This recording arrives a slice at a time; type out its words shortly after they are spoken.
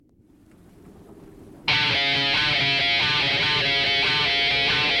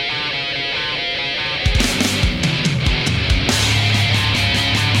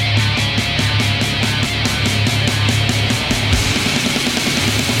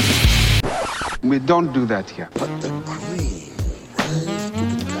We don't do that here. But the cream rises to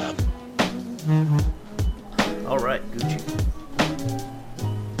the top. All right, Gucci.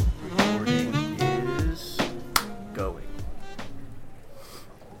 Recording is going.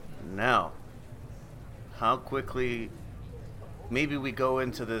 Now, how quickly... Maybe we go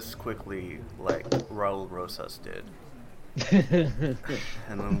into this quickly like Raul Rosas did.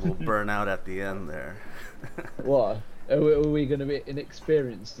 And then we'll burn out at the end there. What? Are we going to be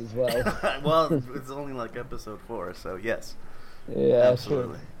inexperienced as well? Well, it's only like episode 4, so yes. Yeah,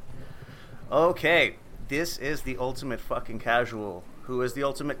 absolutely. Sure. Okay, this is the Ultimate Fucking Casual. Who is the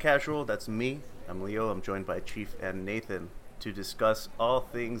Ultimate Casual? That's me. I'm Leo. I'm joined by Chief and Nathan to discuss all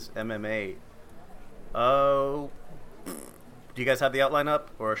things MMA. Oh... Do you guys have the outline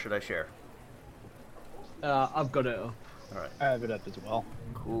up, or should I share? I've got it up. All right. I have it up as well.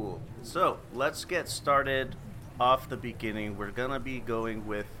 Cool. So, let's get started off the beginning. We're going to be going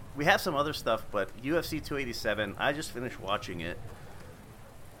with... We have some other stuff, but UFC 287, I just finished watching it.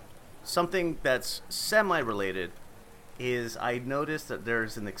 Something that's semi-related is I noticed that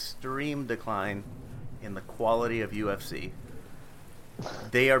there's an extreme decline in the quality of UFC.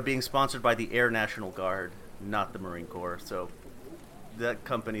 They are being sponsored by the Air National Guard, not the Marine Corps, so that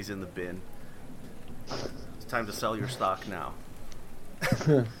company's in the bin. It's time to sell your stock now.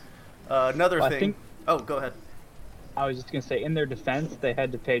 Another thing... Oh, go ahead. I was just going to say, in their defense, they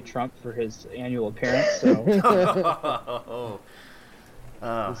had to pay Trump for his annual appearance, so...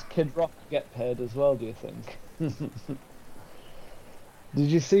 Does Kid Rock get paid as well, do you think? Did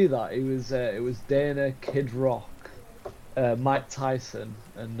you see that? It was Dana, Kid Rock, Mike Tyson,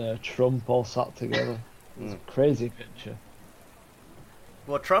 and Trump all sat together. It's a crazy picture.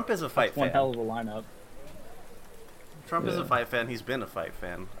 Well, Trump is a fight fan. One hell of a lineup. Trump is a fight fan. He's been a fight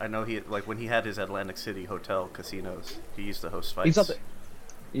fan. I know when he had his Atlantic City hotel casinos, he used to host fights.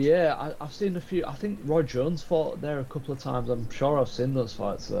 I've seen a few. I think Roy Jones fought there a couple of times. I'm sure I've seen those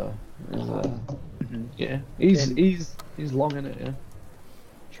fights there. Yeah, he's long in it. Yeah.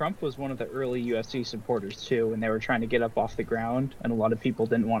 Trump was one of the early UFC supporters too, when they were trying to get up off the ground, and a lot of people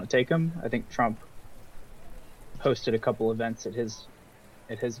didn't want to take him. I think Trump hosted a couple events at his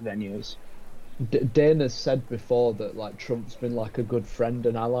venues. Dana said before that like Trump's been like a good friend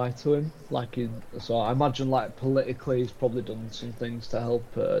and ally to him. So I imagine like politically he's probably done some things to help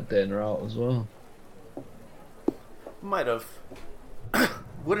Dana out as well. Might have.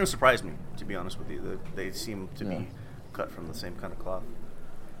 Wouldn't surprise me, to be honest with you. They seem to be cut from the same kind of cloth.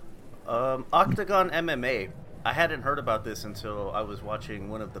 Octagon MMA. I hadn't heard about this until I was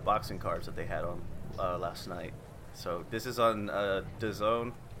watching one of the boxing cards that they had on last night. So this is on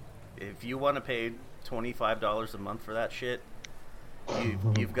DAZN. If you want to pay $25 a month for that shit,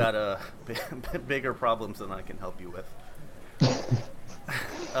 you've got bigger problems than I can help you with.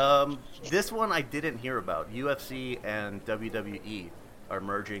 This one I didn't hear about. UFC and WWE are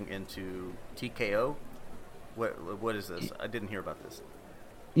merging into TKO. What is this? I didn't hear about this.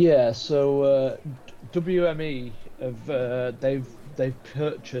 Yeah, so WME they've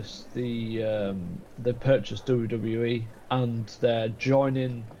purchased WWE and they're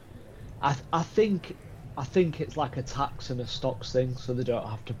joining. I think it's like a tax and a stocks thing, so they don't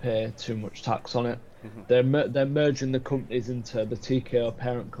have to pay too much tax on it. Mm-hmm. They're merging the companies into the TKO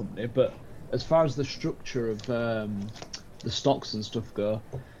parent company, but as far as the structure of the stocks and stuff go,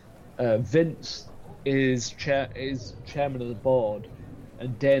 Vince is chairman of the board,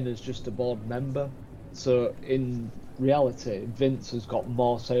 and Dana's just a board member. So in reality, Vince has got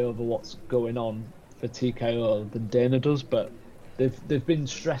more say over what's going on for TKO than Dana does, but they've been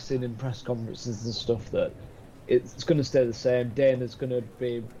stressing in press conferences and stuff that it's going to stay the same. Dana's going to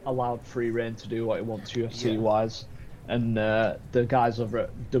be allowed free reign to do what he wants UFC wise, and the guys over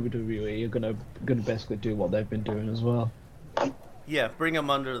at WWE are going to basically do what they've been doing as well. Yeah, bring them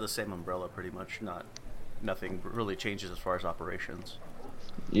under the same umbrella, pretty much. Nothing really changes as far as operations.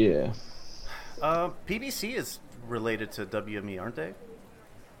 Yeah. PBC is related to WME, aren't they?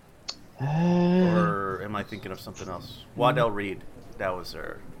 Or am I thinking of something else? Waddell Reed, that was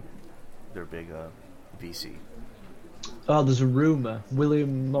their big VC. Oh, there's a rumor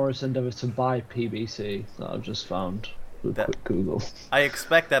William Morris endeavours to buy PBC that I've just found with a quick Google. I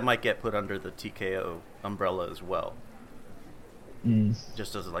expect that might get put under the TKO umbrella as well.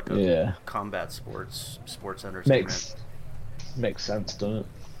 Just as like a combat sports entertainment. Makes sense, doesn't it?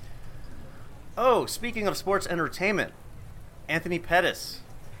 Oh, speaking of sports entertainment, Anthony Pettis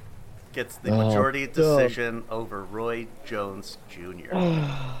gets the majority decision over Roy Jones Jr.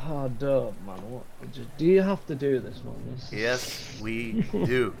 Oh, don't, man. What? Do you have to do this, man? Yes, we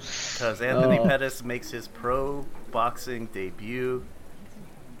do. Because Anthony Pettis makes his pro boxing debut,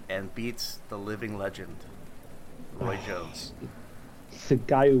 and beats the living legend, Roy Jones. The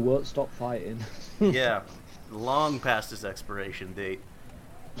guy who won't stop fighting. Yeah, long past his expiration date.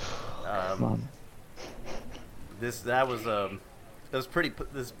 Man. It was pretty.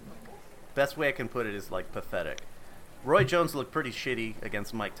 This best way I can put it is like pathetic. Roy Jones looked pretty shitty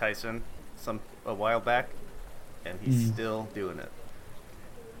against Mike Tyson a while back, and he's still doing it.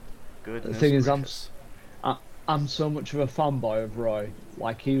 Goodness The thing is, gracious. I'm so much of a fanboy of Roy.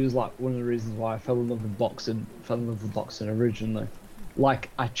 Like, he was like one of the reasons why I fell in love with boxing originally. Like,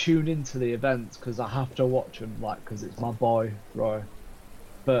 I tune into the events because I have to watch him, like, because it's my boy Roy.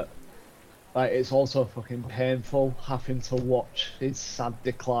 But like, it's also fucking painful having to watch his sad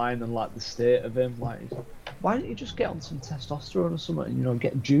decline and like the state of him. Like, why don't you just get on some testosterone or something? And, you know,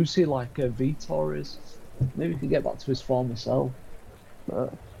 get juicy like Vitor is. Maybe he could get back to his former self.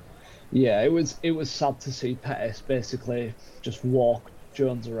 But yeah, it was sad to see Pettis basically just walk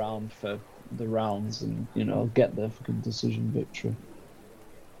Jones around for the rounds and, you know, get the fucking decision victory.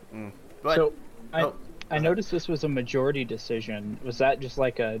 But, So I noticed this was a majority decision. Was that just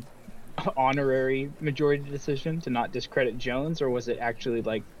like a honorary majority decision to not discredit Jones, or was it actually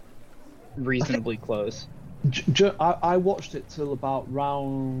like reasonably close? I watched it till about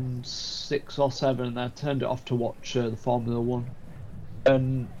round 6 or 7, and I turned it off to watch the Formula 1.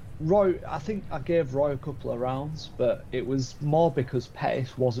 And Roy, I think I gave Roy a couple of rounds, but it was more because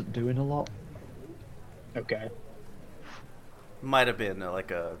Pettis wasn't doing a lot. Okay. might have been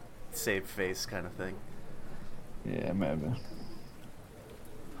like a save face kind of thing. Yeah, maybe.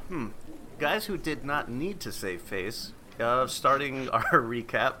 Guys who did not need to save face, starting our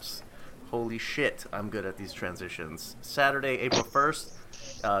recaps. Holy shit, I'm good at these transitions. Saturday, April 1st,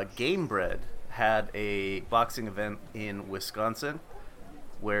 Gamebred had a boxing event in Wisconsin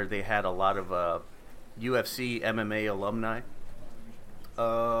where they had a lot of UFC, MMA alumni.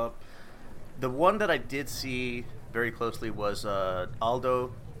 The one that I did see very closely was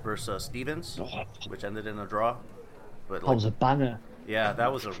Aldo versus Stevens, which ended in a draw. But That was a banger. yeah,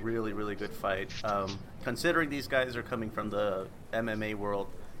 that was a really, really good fight. Considering these guys are coming from the MMA world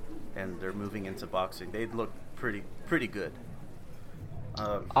and they're moving into boxing, they look pretty good.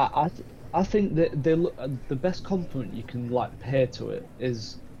 I think that they look, the best compliment you can like pay to it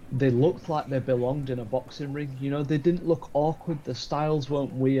is they looked like they belonged in a boxing ring. You know, they didn't look awkward. The styles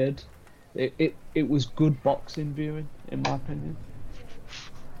weren't weird. It was good boxing viewing, in my opinion.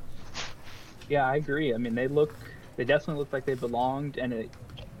 Yeah, I agree. I mean, they definitely looked like they belonged, and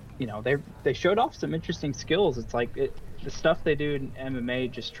they showed off some interesting skills. It's like the stuff they do in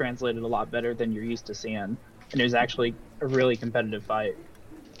MMA just translated a lot better than you're used to seeing, and it was actually a really competitive fight.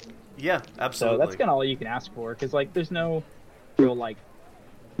 Yeah, absolutely. So that's kind of all you can ask for, because like there's no real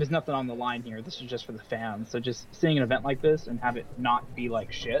there's nothing on the line here. This is just for the fans. So just seeing an event like this and have it not be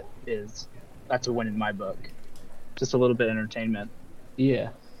like shit that's a win in my book. Just a little bit of entertainment. Yeah.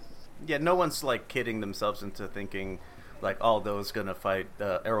 Yeah, no one's like kidding themselves into thinking like Aldo's gonna fight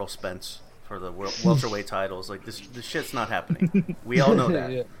Errol Spence for the welterweight titles. Like this shit's not happening. We all know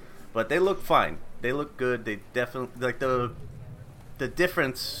that. Yeah. But they look fine. They look good. They definitely like the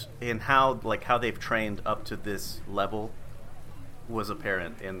difference in how they've trained up to this level was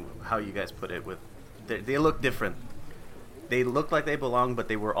apparent in how you guys put it. With they look different. They look like they belong, but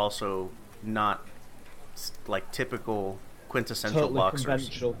they were also not like typical quintessential Totally boxers.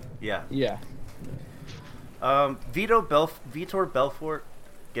 conventional. Yeah. Yeah. Vitor Belfort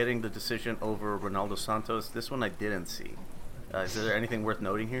getting the decision over Ronaldo Santos. This one I didn't see. Is there anything worth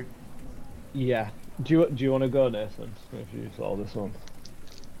noting here? Yeah. Do you want to go, Nathan? If you saw this one.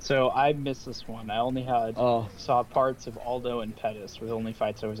 So I missed this one. I only Oh. saw parts of Aldo and Pettis were the only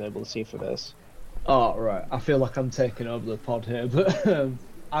fights I was able to see for this. Oh, right. I feel like I'm taking over the pod here, but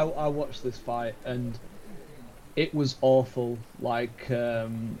I watched this fight and it was awful. Like,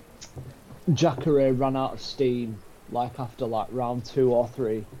 Jacare ran out of steam, like, after, like, round 2 or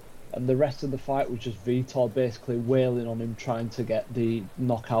 3. And the rest of the fight was just Vitor basically wailing on him, trying to get the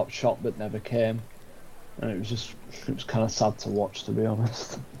knockout shot that never came. And it was kind of sad to watch, to be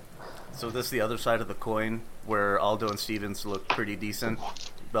honest. So this is the other side of the coin, where Aldo and Stevens look pretty decent.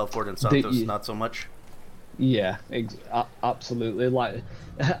 Belfort and Santos not so much. Yeah, absolutely. Like,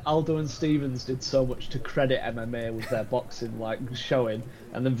 Aldo and Stevens did so much to credit MMA with their boxing, like, showing,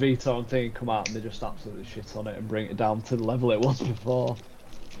 and then Vitor and Thing come out and they just absolutely shit on it and bring it down to the level it was before.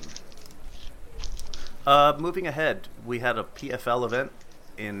 Moving ahead, we had a PFL event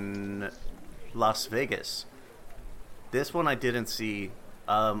in Las Vegas. This one I didn't see.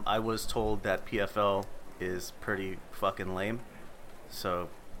 I was told that PFL is pretty fucking lame, so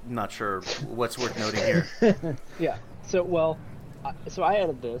not sure what's worth noting here. Yeah. So, well, So I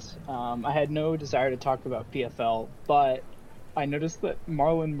added this. I had no desire to talk about PFL, but I noticed that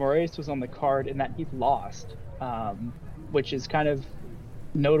Marlon Moraes was on the card and that he lost, which is kind of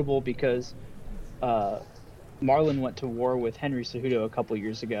notable because Marlon went to war with Henry Cejudo a couple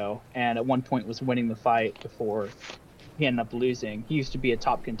years ago, and at one point was winning the fight before he ended up losing. He used to be a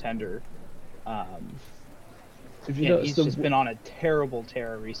top contender. He's just been on a terrible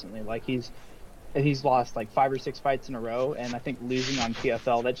tear recently. Like he's lost like 5 or 6 fights in a row, and I think losing on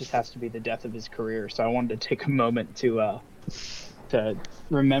PFL, that just has to be the death of his career. So I wanted to take a moment to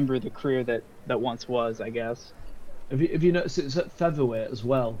remember the career that once was, I guess. Have you noticed it's at featherweight as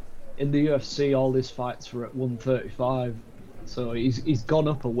well? In the UFC, all his fights were at 135, so he's gone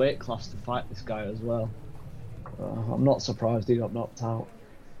up a weight class to fight this guy as well. I'm not surprised he got knocked out.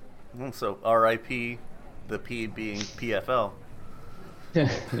 So R.I.P. the P being PFL.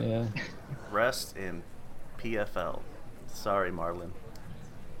 Yeah. Rest in PFL. Sorry, Marlon.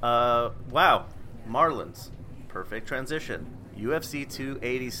 Wow. Marlins. Perfect transition. UFC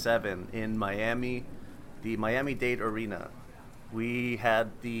 287 in Miami, the Miami-Dade Arena. We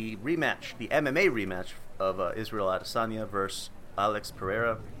had the rematch, the MMA rematch of Israel Adesanya versus Alex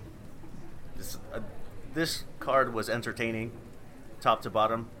Pereira. This card was entertaining, top to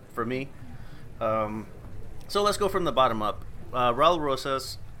bottom, for me. So let's go from the bottom up. Raul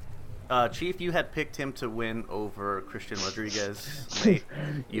Rosas, Chief, you had picked him to win over Christian Rodriguez. Nate,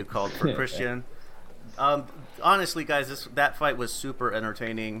 you called for Christian. Honestly, guys, that fight was super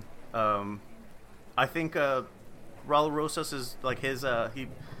entertaining. I think Raul Rosas is like his.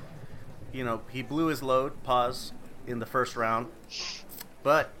 He blew his load. Pause in the first round,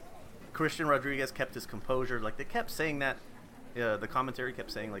 but Christian Rodriguez kept his composure. Like they kept saying that. The commentary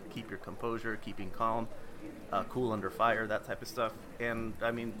kept saying like keep your composure, keeping calm, cool under fire, that type of stuff. And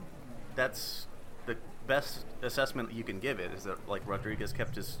I mean, that's the best assessment you can give it, is that like Rodriguez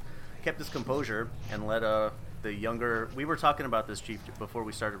kept his composure and let the younger. We were talking about this, Chief, before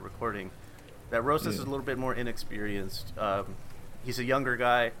we started recording. That Rosas is a little bit more inexperienced. He's a younger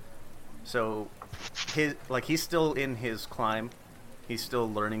guy, so he's still in his climb. He's still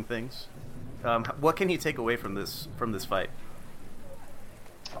learning things. What can he take away from this fight?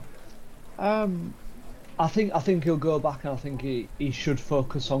 I think he'll go back, and I think he should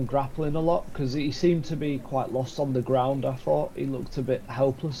focus on grappling a lot, because he seemed to be quite lost on the ground. I thought he looked a bit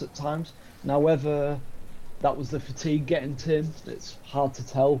helpless at times. Now, whether that was the fatigue getting to him, it's hard to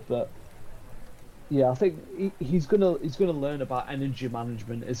tell. But yeah, I think he's gonna learn about energy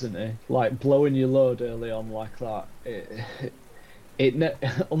management, isn't he? Like blowing your load early on like that.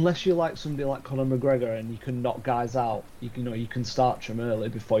 Unless you're like somebody like Conor McGregor and you can knock guys out, you can starch them early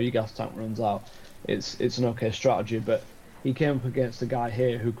before your gas tank runs out. It's an okay strategy, but he came up against a guy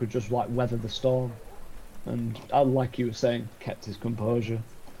here who could just like weather the storm, and like you were saying, kept his composure.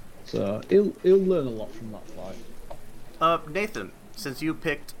 So he'll learn a lot from that fight. Nathan, since you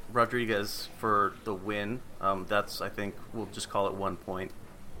picked Rodriguez for the win, that's, I think we'll just call it 1 point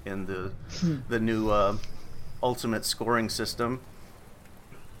in the new ultimate scoring system.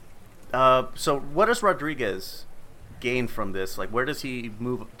 So what does Rodriguez gain from this? Like, where does he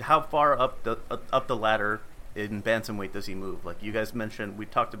move? How far up the ladder in bantamweight does he move? Like you guys mentioned, we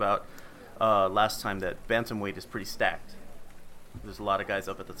talked about last time that bantamweight is pretty stacked. There's a lot of guys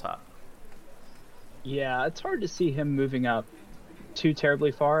up at the top. Yeah, it's hard to see him moving up too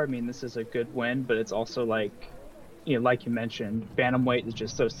terribly far. I mean, this is a good win, but it's also like you mentioned, bantamweight is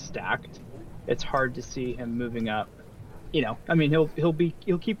just so stacked. It's hard to see him moving up. I mean,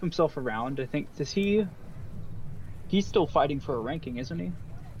 he'll keep himself around. I think he's still fighting for a ranking, isn't he?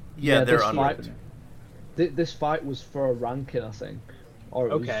 Yeah, they're unranked. This fight was for a ranking, I think, or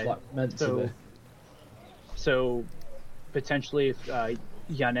it was like meant to be. So potentially, if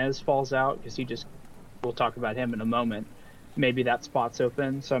Yanez falls out, because we'll talk about him in a moment. Maybe that spot's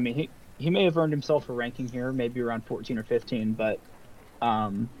open. So I mean, he may have earned himself a ranking here, maybe around 14 or 15. But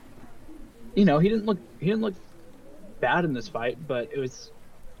he didn't look bad in this fight. But it was,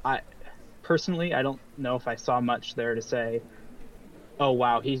 I don't know if I saw much there to say, oh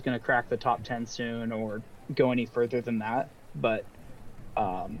wow, he's going to crack the top 10 soon or go any further than that. But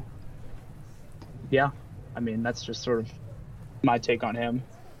yeah, I mean, that's just sort of my take on him.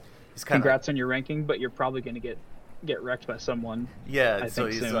 Congrats on your ranking, but you're probably going to get wrecked by someone. Yeah, so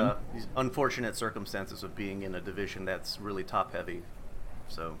he's unfortunate circumstances of being in a division that's really top heavy.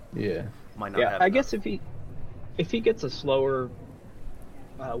 So yeah, might not have I enough. guess if he gets a slower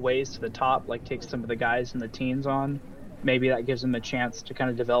ways to the top, like takes some of the guys in the teens on, maybe that gives him a chance to kind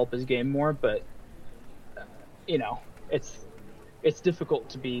of develop his game more. But it's difficult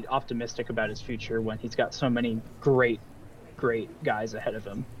to be optimistic about his future when he's got so many great great guys ahead of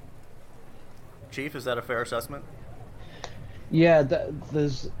him. Chief, is that a fair assessment? Yeah,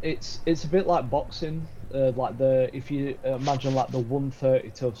 it's a bit like boxing. If you imagine like the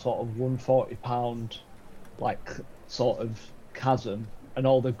 130 to sort of 140 pound, like sort of chasm, and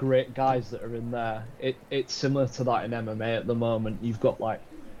all the great guys that are in there. It's similar to that in MMA at the moment. You've got like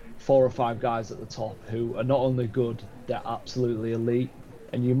 4 or 5 guys at the top who are not only good, they're absolutely elite.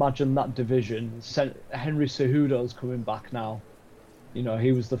 And you imagine that division. Henry Cejudo's coming back now. You know,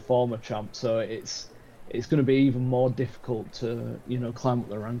 he was the former champ, so it's going to be even more difficult to, you know, climb up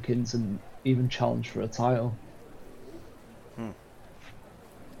the rankings and even challenge for a title.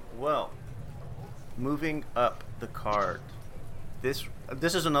 Well, moving up the card, this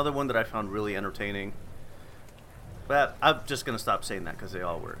is another one that I found really entertaining. But I'm just going to stop saying that because they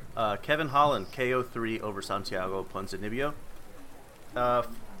all were. Kevin Holland, KO3 over Santiago Ponzinibbio.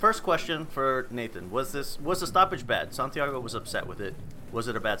 First question for Nathan: was the stoppage bad? Santiago was upset with it. Was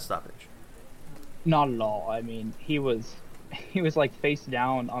it a bad stoppage? Not at all. I mean, he was like face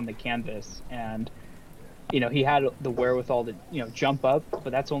down on the canvas, and you know, he had the wherewithal to, you know, jump up,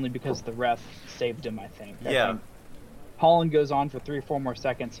 but that's only because the ref saved him, I think. I think Holland goes on for 3 or 4 more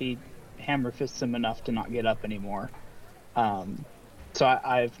seconds. He hammer fists him enough to not get up anymore. So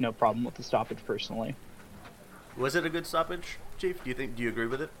I have no problem with the stoppage personally. Was it a good stoppage, Chief? Do you agree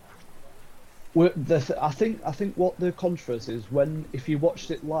with it? I think what the controversy is, if you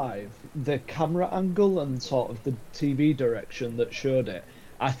watched it live, the camera angle and sort of the TV direction that showed it,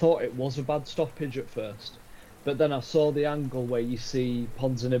 I thought it was a bad stoppage at first, but then I saw the angle where you see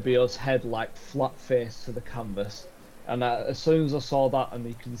Ponzinibbio's head like flat face to the canvas, and as soon as I saw that and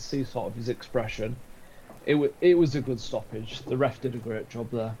you can see sort of his expression, it was a good stoppage. The ref did a great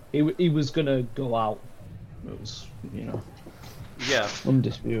job there. He was gonna go out. It was, you know,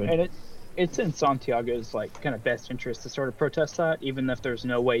 undisputed. And it's in Santiago's like kind of best interest to sort of protest that, even if there's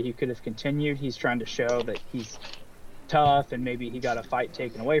no way he could have continued. He's trying to show that he's tough, and maybe he got a fight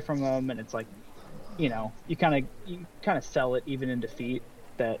taken away from him, and it's like, you know, you kind of sell it even in defeat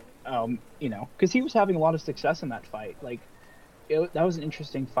that you know, because he was having a lot of success in that fight. Like that was an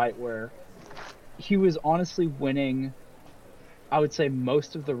interesting fight where he was honestly winning, I would say,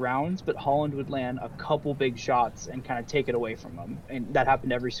 most of the rounds, but Holland would land a couple big shots and kind of take it away from him, and that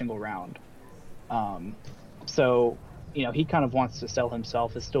happened every single round. So, you know, he kind of wants to sell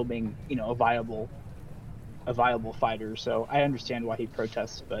himself as still being, you know, a viable fighter. So I understand why he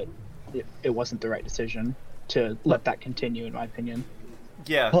protests, but it wasn't the right decision to let that continue, in my opinion.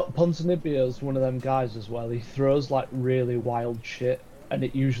 Yeah. Ponzinibbio's one of them guys as well. He throws like really wild shit, and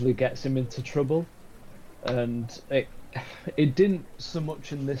it usually gets him into trouble. And it didn't so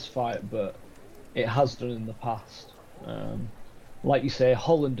much in this fight, but it has done in the past. Like you say,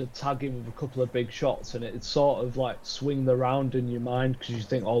 Holland would tag him with a couple of big shots, and it'd sort of like swing the round in your mind, because you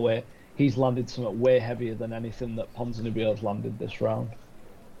think, oh wait, he's landed something way heavier than anything that Ponzinibbio's landed this round.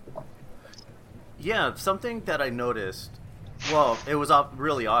 Yeah, something that I noticed, well, it was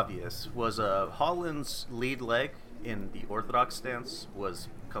really obvious, was Holland's lead leg in the orthodox stance was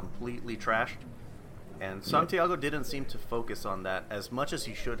completely trashed. And Santiago didn't seem to focus on that as much as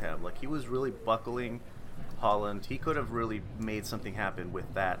he should have. Like, he was really buckling Holland. He could have really made something happen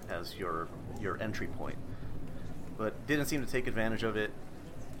with that as your entry point, but didn't seem to take advantage of it.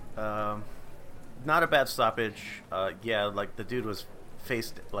 Not a bad stoppage. Yeah, like the dude was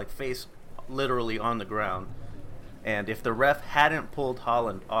face literally on the ground, and if the ref hadn't pulled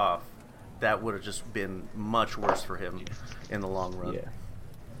Holland off, that would have just been much worse for him in the long run. Yeah.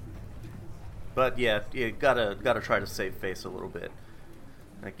 But yeah, you gotta try to save face a little bit.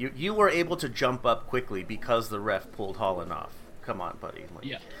 Like you were able to jump up quickly because the ref pulled Holland off. Come on, buddy. Like,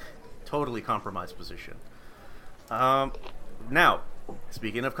 yeah. Totally compromised position. Now,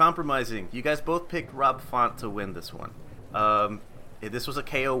 speaking of compromising, you guys both picked Rob Font to win this one. This was a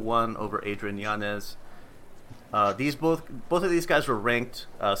KO1 over Adrian Yanez. Both of these guys were ranked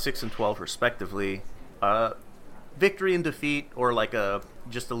 6 and 12 respectively. Victory and defeat, or like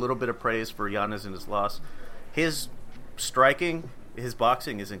just a little bit of praise for Yanez in his loss. His striking, his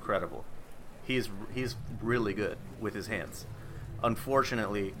boxing is incredible. He's really good with his hands.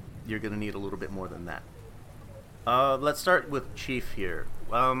 Unfortunately, you're going to need a little bit more than that. Let's start with Chief here.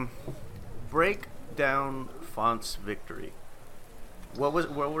 Break down Font's victory. What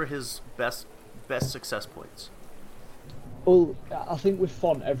were his best success points? Well, I think with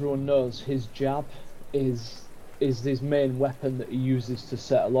Font, everyone knows his jab is his main weapon that he uses to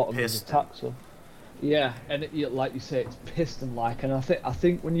set a lot of his attacks up. Yeah, and like you say, it's piston-like, and I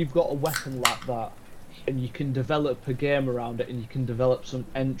think when you've got a weapon like that, and you can develop a game around it, and you can develop some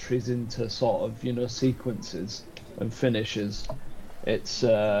entries into sort of, sequences, and finishes,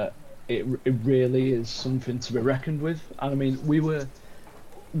 it really is something to be reckoned with. And I mean,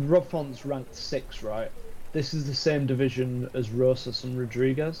 Rob Font's ranked 6, right? This is the same division as Rosas and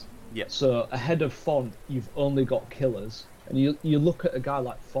Rodriguez. Yeah. So ahead of Font, you've only got killers. And you look at a guy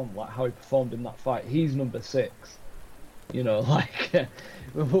like Font, like how he performed in that fight. He's number 6. You know, like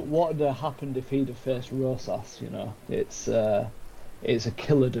what would have happened if he'd have faced Rosas? You know, it's a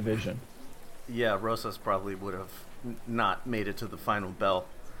killer division. Yeah, Rosas probably would have not made it to the final bell.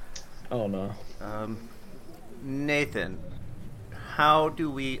 Oh no. Nathan, how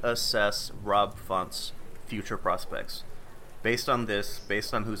do we assess Rob Font's future prospects? Based on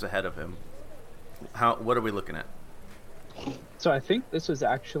who's ahead of him, what are we looking at? So I think this was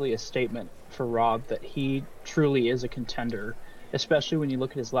actually a statement for Rob that he truly is a contender, especially when you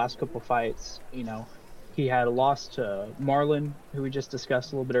look at his last couple fights. You know, he had a loss to Marlon, who we just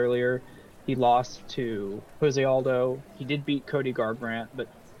discussed a little bit earlier. He lost to Jose Aldo. He did beat Cody Garbrandt, but,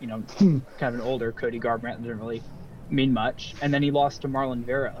 you know, kind of an older Cody Garbrandt didn't really mean much. And then he lost to Marlon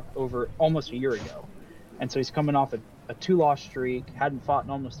Vera over almost a year ago. And so he's coming off a 2-loss streak, hadn't fought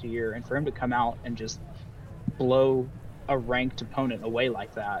in almost a year, and for him to come out and just blow a ranked opponent away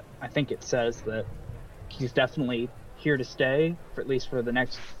like that, I think it says that he's definitely here to stay, for at least for the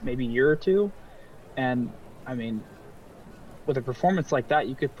next maybe year or two. And I mean, with a performance like that,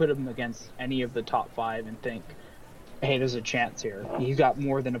 you could put him against any of the top 5 and think, hey, there's a chance here. He's got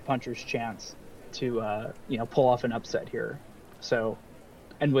more than a puncher's chance to pull off an upset here. So,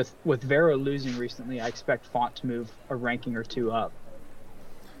 and with Vera losing recently, I expect Font to move a ranking or 2 up.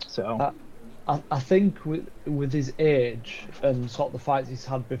 So I think with his age and sort of the fights he's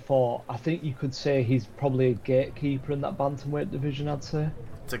had before, I think you could say he's probably a gatekeeper in that bantamweight division, I'd say.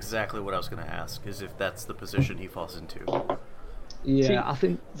 That's exactly what I was going to ask, is if that's the position he falls into. Yeah, I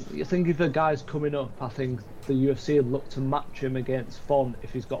think if a guy's coming up, I think the UFC would look to match him against Font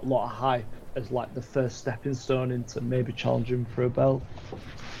if he's got a lot of hype as like the first stepping stone into maybe challenging for a belt.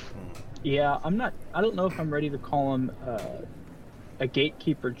 Yeah, I don't know if I'm ready to call him a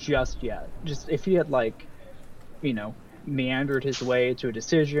gatekeeper just yet. Just if he had, like, you know, meandered his way to a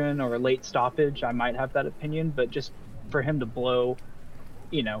decision or a late stoppage, I might have that opinion. But just for him to blow,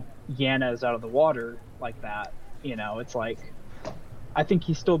 you know, Yanez out of the water like that, you know, it's like, I think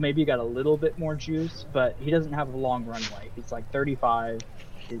he's still maybe got a little bit more juice, but he doesn't have a long runway. He's like 35.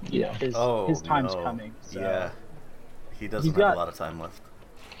 His time's coming. So. Yeah, he doesn't have a lot of time left.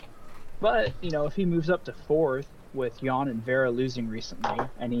 But, you know, if he moves up to 4th with Jan and Vera losing recently,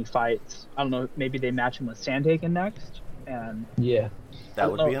 and he fights, I don't know, maybe they match him with Sandhagen next, and yeah,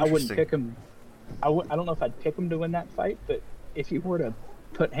 that would be interesting. I wouldn't pick him. I don't know if I'd pick him to win that fight, but if he were to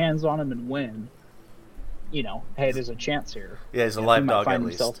put hands on him and win, you know, hey, there's a chance here. Yeah, he's a live dog at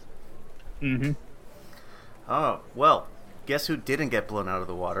least. Mm-hmm. Oh, well, guess who didn't get blown out of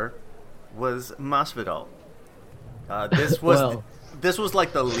the water was Masvidal. This was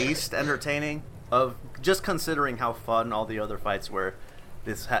like the least entertaining of, just considering how fun all the other fights were.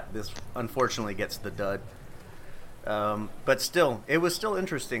 This unfortunately gets the dud. But still, it was still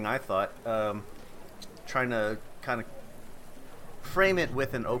interesting, I thought. Trying to kind of frame it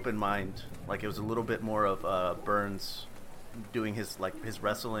with an open mind, like it was a little bit more of Burns doing his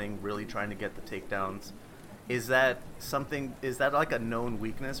wrestling, really trying to get the takedowns. Is that like a known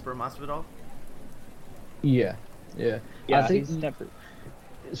weakness for Masvidal? Yeah. I think he's never.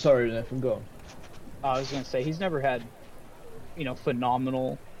 Sorry, Nathan, go on. I was going to say, he's never had, you know,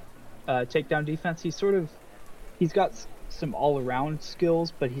 phenomenal takedown defense. He's got some all-around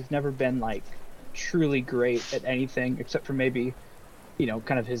skills, but he's never been, like, truly great at anything, except for maybe, you know,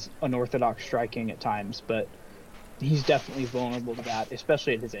 kind of his unorthodox striking at times. But he's definitely vulnerable to that,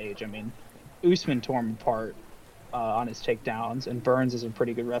 especially at his age. I mean, Usman tore him apart on his takedowns, and Burns is a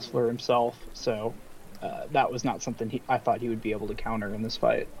pretty good wrestler himself, so that was not something I thought he would be able to counter in this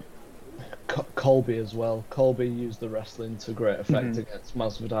fight. Colby as well. Colby used the wrestling to great effect against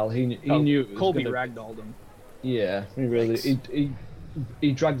Masvidal. He knew it was Colby ragdolled him. Yeah, he really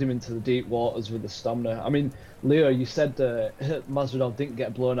he dragged him into the deep waters with the stamina. I mean, Leo, you said Masvidal didn't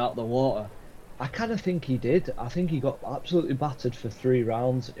get blown out of the water. I kind of think he did. I think he got absolutely battered for 3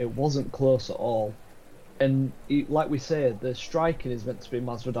 rounds. It wasn't close at all. And like we say, the striking is meant to be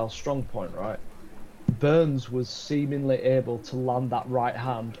Masvidal's strong point, right? Burns was seemingly able to land that right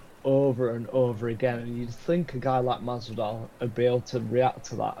hand over and over again, and you'd think a guy like Masvidal would be able to react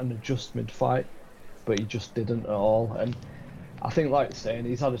to that and adjust mid-fight, but he just didn't at all. And I think, like saying,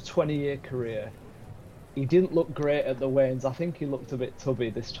 he's had a 20-year career. He didn't look great at the weigh-ins. I think he looked a bit tubby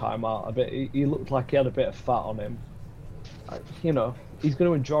this time out. He looked like he had a bit of fat on him. You know, he's going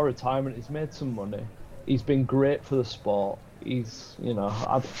to enjoy retirement. He's made some money. He's been great for the sport. He's,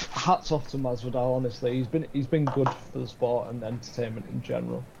 hats off to Masvidal. Honestly, he's been good for the sport and entertainment in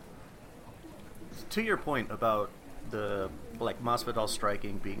general. To your point about the Masvidal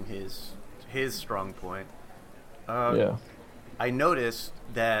striking being his strong point, Yeah. I noticed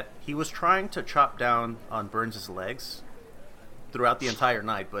that he was trying to chop down on Burns' legs throughout the entire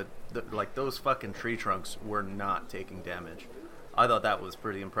night, but those fucking tree trunks were not taking damage. I thought that was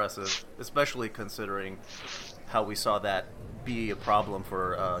pretty impressive, especially considering how we saw that be a problem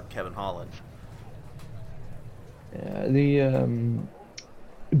for Kevin Holland. Yeah, the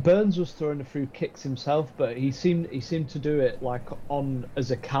Burns was throwing a few kicks himself, but he seemed to do it on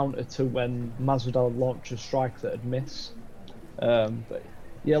as a counter to when Masvidal launched a strike that had missed. But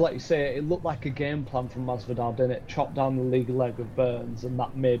yeah, like you say, it looked like a game plan from Masvidal, didn't it? Chop down the legal leg of Burns, and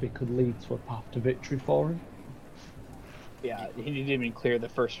that maybe could lead to a path to victory for him. Yeah, he didn't even clear the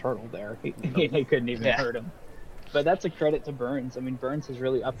first hurdle there. He couldn't even hurt him. But that's a credit to Burns. I mean, Burns has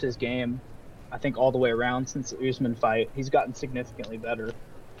really upped his game, I think, all the way around since the Usman fight. He's gotten significantly better.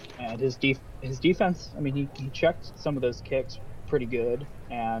 And his defense, I mean, he checked some of those kicks pretty good.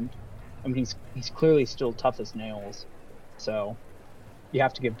 And, I mean, he's clearly still tough as nails. So you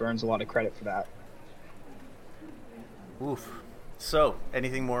have to give Burns a lot of credit for that. Oof. So,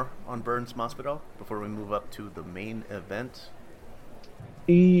 anything more on Burns Masvidal before we move up to the main event?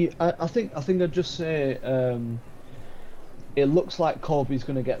 I think I'd just say it looks like Colby's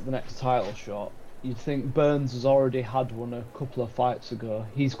going to get the next title shot. You'd think Burns has already had one a couple of fights ago.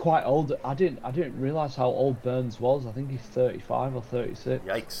 He's quite old. I didn't realize how old Burns was. I think he's 35 or 36.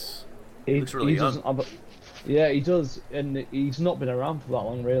 Yikes! He looks really young. Yeah, he does, and he's not been around for that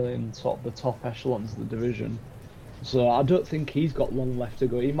long, really, in sort of the top echelons of the division. So I don't think he's got long left to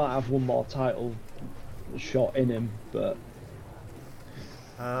go. He might have one more title shot in him, but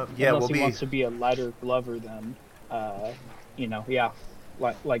unless he wants to be a lighter glover, then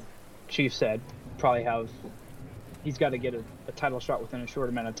like Chief said, he's got to get a title shot within a short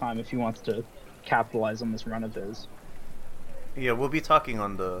amount of time if he wants to capitalize on this run of his. Yeah, we'll be talking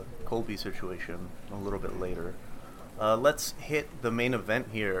on the Colby situation a little bit later. Let's hit the main event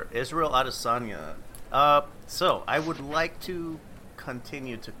here. Israel Adesanya. So, I would like to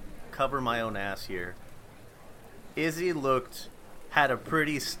continue to cover my own ass here. Izzy had a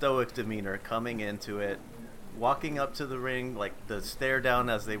pretty stoic demeanor coming into it, walking up to the ring, the stare down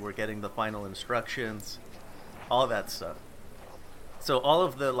as they were getting the final instructions, all that stuff. So all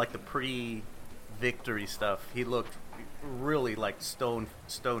of the pre-victory stuff, he looked really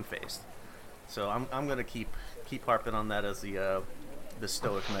stone-faced. So I'm gonna keep harping on that as the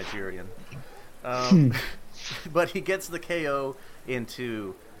stoic Nigerian. But he gets the KO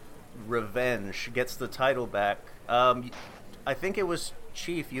into revenge, gets the title back. I think it was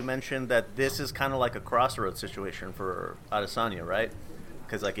Chief, you mentioned that this is kind of like a crossroads situation for Adesanya, right?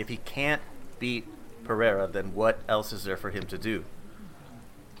 Because if he can't beat Pereira, then what else is there for him to do?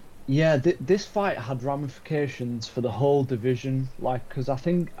 Yeah, this fight had ramifications for the whole division. Because I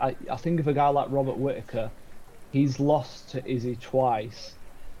think of a guy like Robert Whittaker, he's lost to Izzy twice.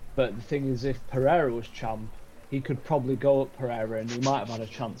 But the thing is, if Pereira was champ, he could probably go up Pereira and he might have had a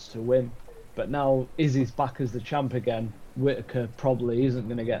chance to win. But now Izzy's back as the champ again. Whittaker probably isn't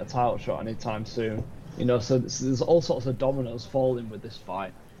going to get a title shot anytime soon. So there's all sorts of dominoes falling with this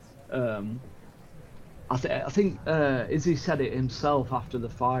fight. I think Izzy said it himself after the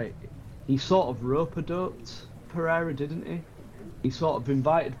fight. He sort of rope-a-doped Pereira, didn't he? He sort of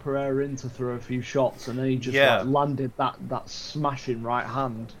invited Pereira in to throw a few shots, and then he just landed that smashing right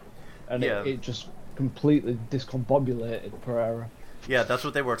hand, and it just completely discombobulated Pereira. Yeah, that's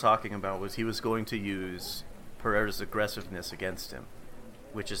what they were talking about. Was he was going to use Pereira's aggressiveness against him,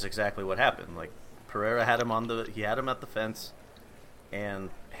 which is exactly what happened. Pereira had him at the fence, and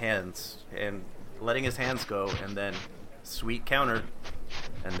letting his hands go, and then sweet counter,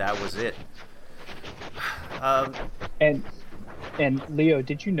 and that was it. And Leo,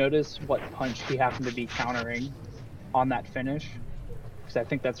 did you notice what punch he happened to be countering on that finish? Because I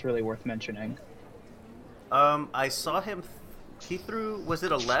think that's really worth mentioning. I saw him. He threw. Was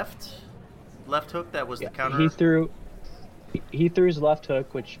it a left hook that was the counter? He threw his left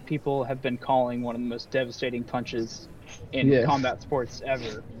hook, which people have been calling one of the most devastating punches in combat sports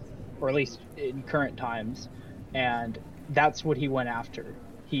ever, or at least in current times. And that's what he went after.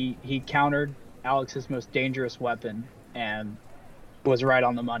 He countered Alex's most dangerous weapon and was right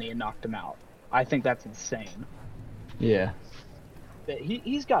on the money and knocked him out. I think that's insane. Yeah.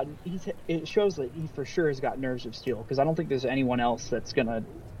 It shows that he for sure has got nerves of steel, because I don't think there's anyone else that's gonna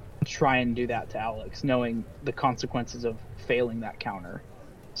try and do that to Alex, knowing the consequences of failing that counter.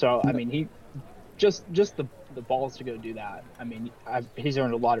 So I mean, he just the balls to go do that. I mean, he's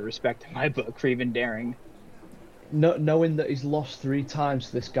earned a lot of respect in my book for even daring. Knowing that he's lost 3 times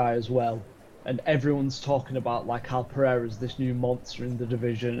to this guy as well, and everyone's talking about like how Pereira's this new monster in the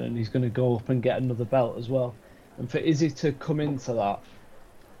division, and he's going to go up and get another belt as well. And for Izzy to come into that,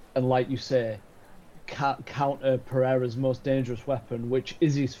 and like you say, counter Pereira's most dangerous weapon, which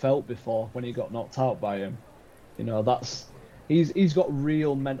Izzy's felt before when he got knocked out by him. You know, he's got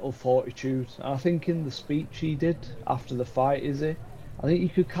real mental fortitude. And I think in the speech he did after the fight, Izzy, I think you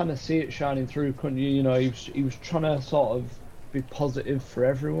could kind of see it shining through, couldn't you? You know, he was trying to sort of be positive for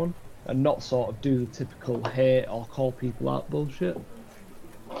everyone and not sort of do the typical hate or call people out bullshit.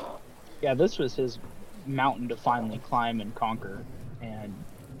 Yeah, this was his mountain to finally climb and conquer, and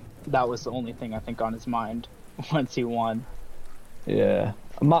that was the only thing I think on his mind once he won. Yeah,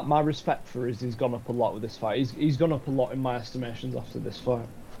 my respect for Izzy's gone up a lot with this fight. He's gone up a lot in my estimations after this fight.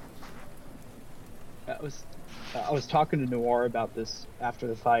 I was talking to Noir about this after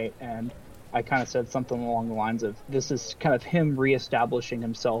the fight, and I kind of said something along the lines of, this is kind of him reestablishing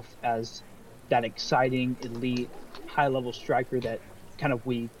himself as that exciting, elite, high-level striker that kind of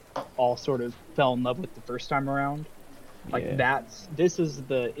we all sort of fell in love with the first time around. Like, Yeah. This is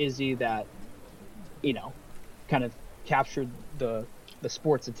the Izzy that, you know, kind of captured the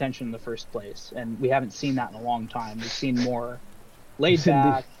sport's attention in the first place, and we haven't seen that in a long time. We've seen more laid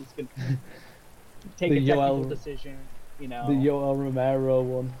back. He's going to take a technical decision, you know. The Yoel Romero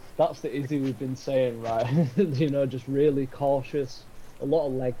one. That's the Izzy we've been saying, right? You know, just really cautious, a lot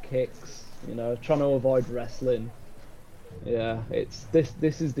of leg kicks, you know, trying to avoid wrestling. Yeah, it's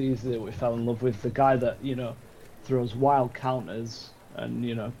this is the Izzy that we fell in love with. The guy that, you know, throws wild counters and,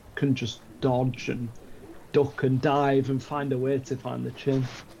 you know, can just dodge and duck and dive and find a way to find the chin.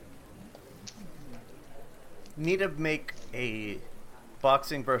 Need to make a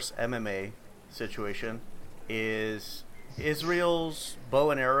boxing versus MMA situation. Is Israel's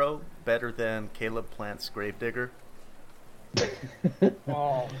bow and arrow better than Caleb Plant's gravedigger?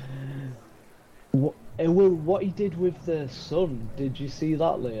 Oh. What he did with the sun, did you see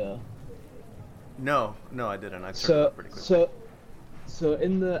that, Leo? No, I didn't. I turned it up pretty quickly. So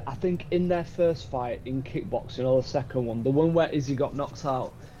I think in their first fight in kickboxing, or the second one, the one where Izzy got knocked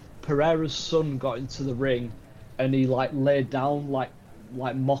out, Pereira's son got into the ring, and he like laid down like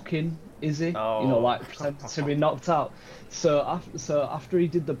mocking Izzy, Oh. you know, like pretending to be knocked out. So after he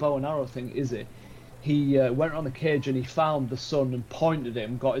did the bow and arrow thing, Izzy, he went around the cage and he found the son and pointed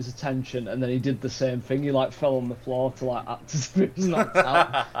him, got his attention, and then he did the same thing. He like fell on the floor to like act as if he was knocked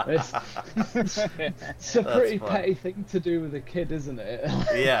out. It's a pretty petty thing to do with a kid, isn't it?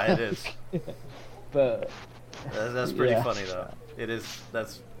 Yeah, it is. But That's pretty yeah. funny though. It is.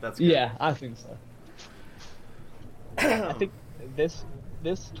 That's good. Yeah, I think so. I think this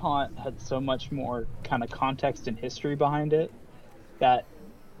taunt had so much more kind of context and history behind it that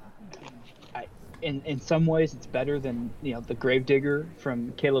in some ways it's better than, you know, the gravedigger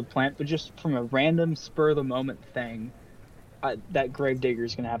from Caleb Plant, but just from a random spur of the moment thing, that gravedigger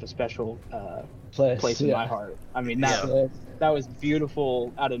is going to have a special place in my heart. I mean, that was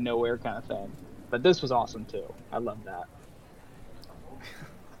beautiful out of nowhere kind of thing, but this was awesome too. I love that.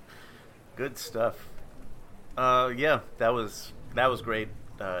 Good stuff. Yeah, that was great.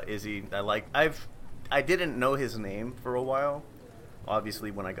 Izzy, I didn't know his name for a while. Obviously,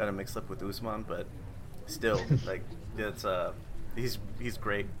 when I got him mixed up with Usman, but still, like, it's he's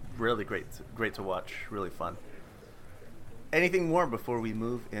great, really great to watch, really fun. Anything more before we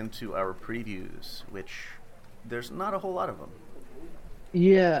move into our previews, which there's not a whole lot of them.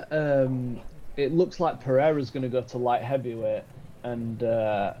 Yeah, it looks like Pereira's going to go to light heavyweight, and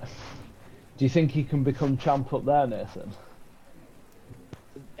do you think he can become champ up there, Nathan?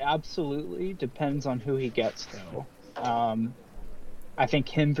 Absolutely, depends on who he gets though. I think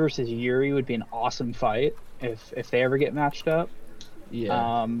him versus Yuri would be an awesome fight if they ever get matched up.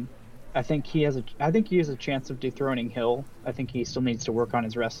 Yeah. I think he has a chance of dethroning Hill. I think he still needs to work on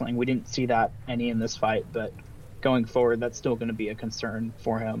his wrestling. We didn't see that any in this fight, but going forward, that's still going to be a concern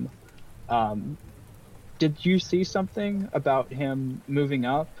for him. Did you see something about him moving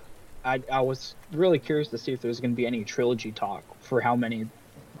up? I was really curious to see if there was going to be any trilogy talk for how many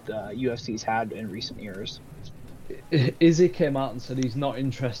the UFC's had in recent years. Izzy came out and said he's not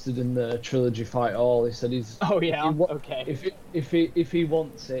interested in the trilogy fight at all. He said he's. Oh yeah. Okay. If he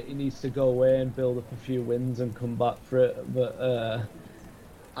wants it, he needs to go away and build up a few wins and come back for it. But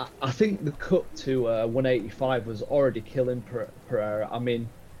I think the cut to 185 was already killing Pereira. I mean,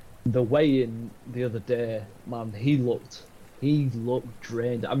 the weigh-in the other day, man, he looked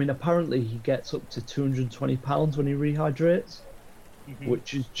drained. I mean, apparently he gets up to 220 pounds when he rehydrates.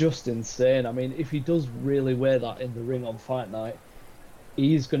 which is just insane. I mean, if he does really wear that in the ring on fight night,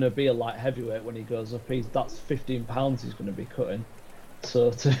 he's going to be a light heavyweight when he goes up. That's 15 pounds he's going to be cutting.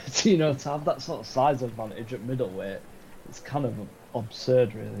 So to have that sort of size advantage at middleweight, it's kind of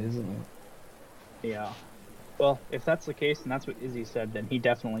absurd, really, isn't it? Yeah. Well, if that's the case, and that's what Izzy said, then he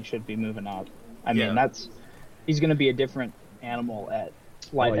definitely should be moving up. I mean, he's going to be a different animal at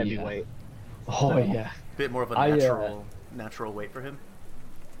light heavyweight. Oh, yeah. Bit more of a natural weight for him.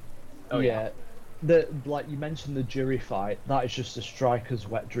 Oh, yeah. Like you mentioned, the jury fight, that is just a striker's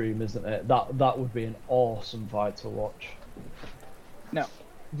wet dream, isn't it? That would be an awesome fight to watch. Now,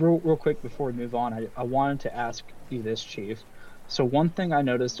 real quick before we move on, I wanted to ask you this, Chief. So one thing I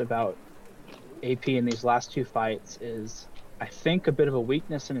noticed about AP in these last two fights is, I think, a bit of a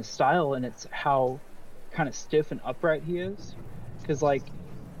weakness in his style, and it's how kind of stiff and upright he is. Because, like,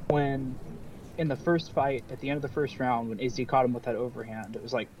 when in the first fight, at the end of the first round, when AZ caught him with that overhand, it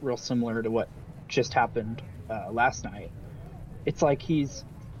was, like, real similar to what just happened last night. It's like he's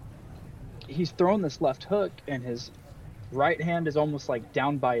thrown this left hook, and his right hand is almost like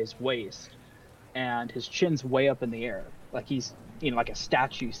down by his waist, and his chin's way up in the air, like he's like a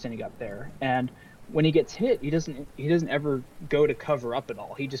statue standing up there. And when he gets hit, he doesn't ever go to cover up at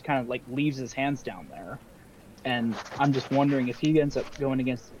all. He just kind of like leaves his hands down there. And I'm just wondering, if he ends up going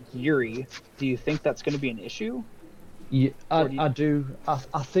against Yuri, do you think that's going to be an issue? Yeah, I do.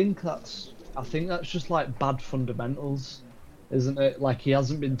 I think that's just like bad fundamentals, isn't it? Like, he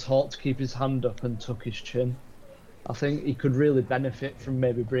hasn't been taught to keep his hand up and tuck his chin. I think he could really benefit from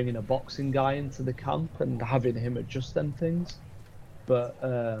maybe bringing a boxing guy into the camp and having him adjust them things. But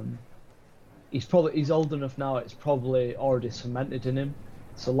he's old enough now, it's probably already cemented in him.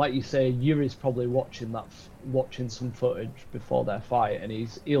 So like you say, Yuri's probably watching some footage before their fight, and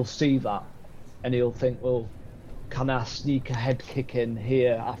he'll see that, and he'll think, well, can I sneak a head kick in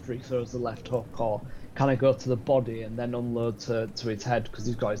here after he throws the left hook, or can I go to the body and then unload to his head because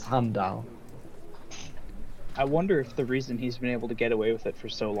he's got his hand down? I wonder if the reason he's been able to get away with it for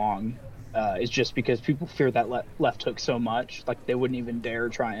so long is just because people fear that left hook so much, like they wouldn't even dare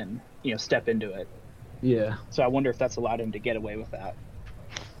try and step into it. Yeah. So I wonder if that's allowed him to get away with that.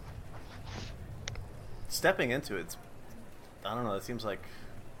 Stepping into it, I don't know. It seems like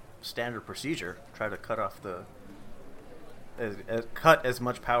standard procedure. Try to cut off cut as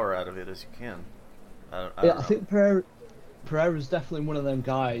much power out of it as you can. I think Pereira's definitely one of them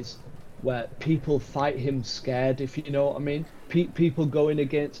guys where people fight him scared, if you know what I mean. People going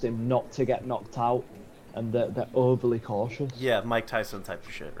against him not to get knocked out, and they're overly cautious. Yeah, Mike Tyson type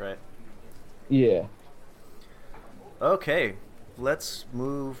of shit, right? Yeah. Okay, let's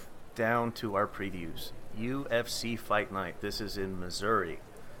move down to our previews. UFC Fight Night. This is in Missouri,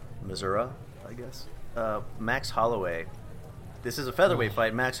 I guess. Max Holloway. This is a featherweight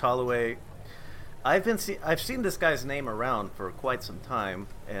fight. Max Holloway. I've seen this guy's name around for quite some time,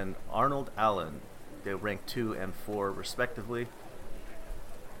 and Arnold Allen, they rank 2 and 4 respectively.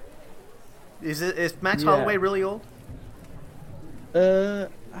 Is Max Holloway really old? I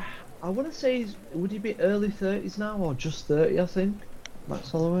want to say, would he be early 30s now, or just 30? I think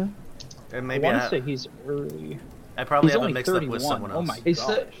Max Holloway. And maybe I want to say he's early. I probably have only it mixed 31. Up with someone else. Oh my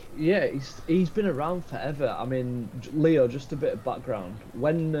gosh. He's been around forever. I mean, Leo, just a bit of background.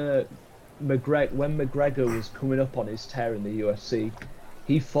 When McGregor was coming up on his tear in the UFC,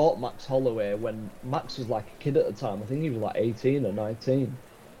 he fought Max Holloway when Max was like a kid at the time. I think he was like 18 or 19,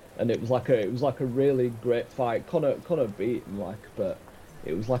 and it was like a really great fight. Conor beat him, but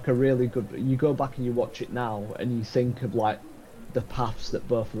it was like a really good. You go back and you watch it now, and you think of like the paths that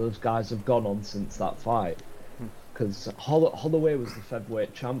both of those guys have gone on since that fight. Because Holloway was the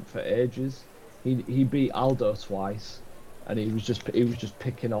featherweight champ for ages. He beat Aldo twice, and he was just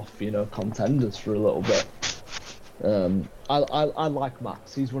picking off contenders for a little bit. I like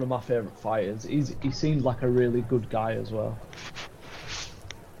Max. He's one of my favourite fighters. He seems like a really good guy as well.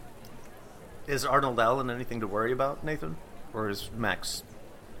 Is Arnold Allen anything to worry about, Nathan, or is Max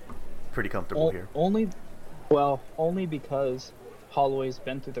pretty comfortable here? Only because Holloway's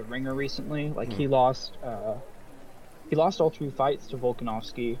been through the ringer recently. Like he lost all 3 fights to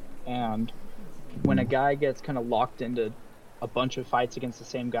Volkanovski, and when a guy gets kind of locked into a bunch of fights against the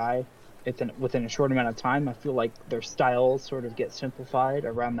same guy within a short amount of time, I feel like their styles sort of get simplified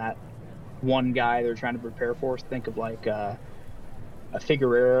around that one guy they're trying to prepare for. Think of like a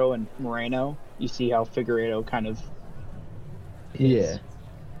Figueiredo and Moreno. You see how Figueiredo kind of his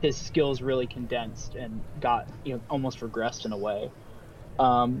skills really condensed and got almost regressed in a way.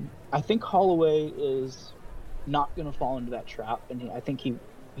 I think Holloway is not going to fall into that trap, and I think he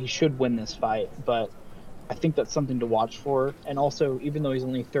should win this fight. But I think that's something to watch for. And also, even though he's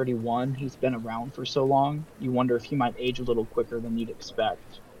only 31, he's been around for so long. You wonder if he might age a little quicker than you'd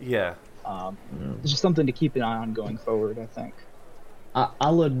expect. Yeah. It's just something to keep an eye on going forward, I think.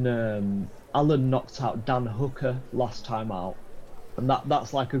 Alan knocked out Dan Hooker last time out, and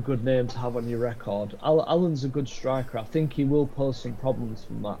that's like a good name to have on your record. Alan's a good striker. I think he will pose some problems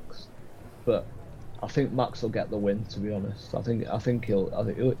for Max, but I think Max will get the win. To be honest, I think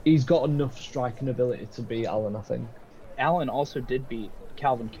he's got enough striking ability to beat Alan. I think Alan also did beat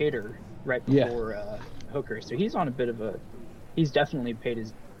Calvin Kattar right before Hooker, so he's on a bit of a. He's definitely paid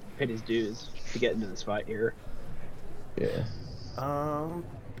his dues to get into this fight here. Yeah.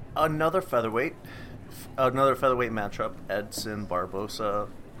 Another featherweight matchup. Edson Barbosa,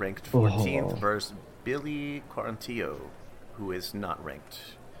 ranked 14th, versus Billy Quarantillo, who is not ranked.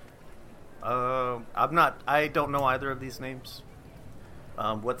 I don't know either of these names.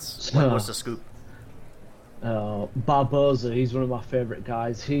 What's the scoop? Barbosa, he's one of my favorite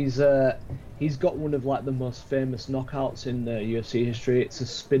guys. He's got one of like the most famous knockouts in UFC history. It's a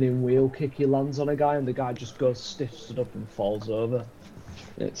spinning wheel kick he lands on a guy, and the guy just goes stiff, stood up, and falls over.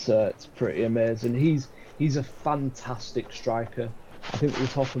 It's pretty amazing. He's a fantastic striker. I think we were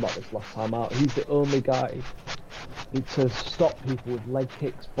talking about this last time out. He's the only guy to stop people with leg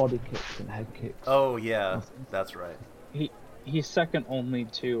kicks, body kicks, and head kicks. Oh yeah, that's right. He's second only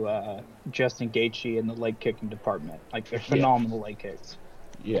to Justin Gaethje in the leg kicking department. Like, they're phenomenal leg kicks.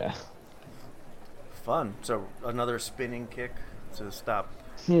 Yeah. Fun. So another spinning kick to stop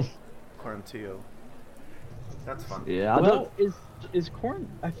Quarantillo. That's fun. Yeah. Is Corn?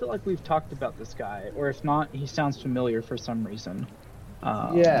 I feel like we've talked about this guy, or if not, he sounds familiar for some reason.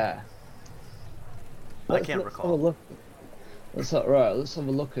 I can't recall. Let's have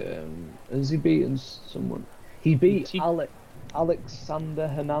a look at him. Has he beaten someone? He beat Alexander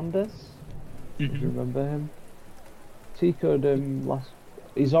Hernandez. Do you remember him? TKO'd him last.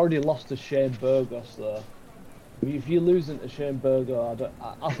 He's already lost to Shane Burgos though. If you're losing to Shane Burgos,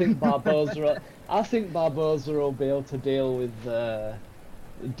 I think Barbosa. I think Barbosa will be able to deal with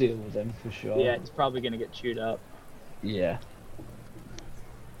him for sure. Yeah, he's probably gonna get chewed up. Yeah.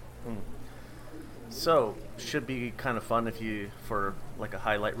 So should be kind of fun for like a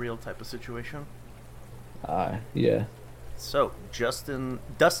highlight reel type of situation. Yeah. So Dustin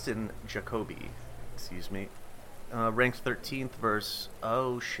Jacoby, ranked 13th versus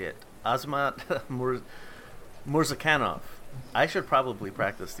Azmat Murzakhanov. I should probably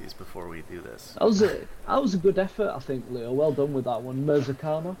practice these before we do this. That was a good effort, I think, Leo. Well done with that one,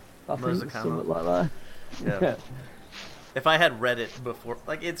 Murzakhanov. I think something like that. Yeah. If I had read it before,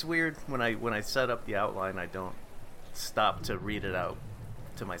 like, it's weird when I set up the outline, I don't stop to read it out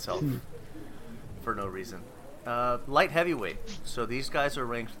to myself for no reason. Light heavyweight. So these guys are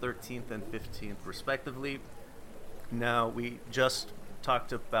ranked 13th and 15th respectively. Now, we just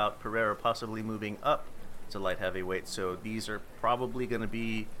talked about Pereira possibly moving up to light heavyweight, so these are probably going to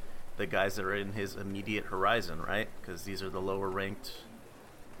be the guys that are in his immediate horizon, right? Because these are the lower ranked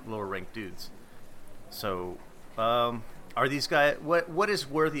dudes. So, are these guys? What is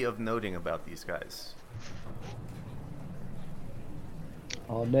worthy of noting about these guys?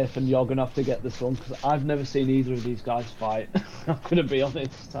 Oh, Nathan, you're gonna have to get this one because I've never seen either of these guys fight. I'm gonna be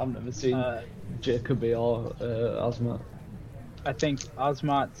honest. I've never seen Jacoby or Azmat. I think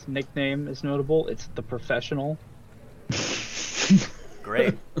Azmat's nickname is notable. It's the Professional.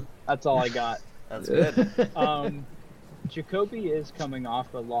 Great. That's all I got. That's good. Jacoby is coming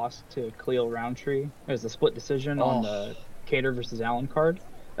off a loss to Khalil Roundtree. It was a split decision on the Kattar versus Allen card.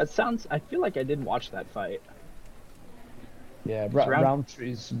 I feel like I did watch that fight. Yeah,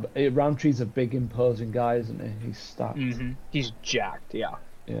 Roundtree's a big, imposing guy, isn't he? He's stacked. Mm-hmm. He's jacked, yeah.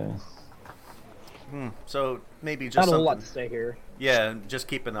 Yeah. So maybe just not a whole lot to say here. Yeah, just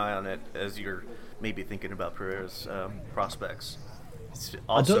keep an eye on it as you're maybe thinking about Pereira's prospects.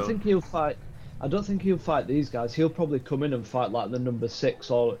 Also, I don't think he'll fight these guys. He'll probably come in and fight like the number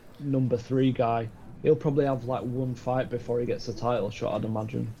 6 or number 3 guy. He'll probably have like one fight before he gets the title shot, I'd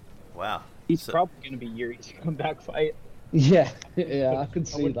imagine. Wow. He's probably going to be Yuri's comeback fight. Yeah, I could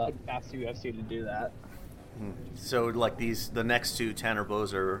see that. I wouldn't ask UFC to do that. So, like the next two, Tanner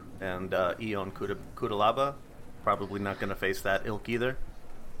Bozer and Ion Kudalaba, probably not going to face that ilk either.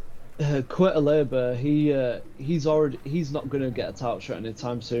 Quetalaba, he's not going to get a title shot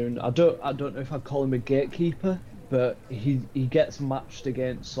anytime soon. I don't know if I'd call him a gatekeeper, but he gets matched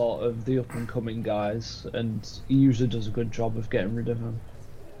against sort of the up and coming guys, and he usually does a good job of getting rid of them.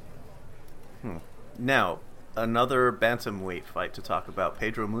 Now, another bantamweight fight to talk about: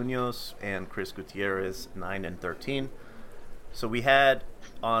 Pedro Munoz and Chris Gutierrez, 9 and 13. So we had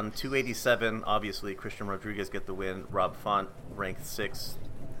on 287, obviously, Christian Rodriguez get the win. Rob Font, ranked 6th,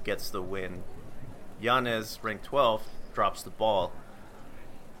 gets the win. Yanez, ranked 12th, drops the ball.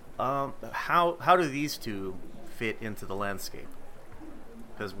 How do these two fit into the landscape?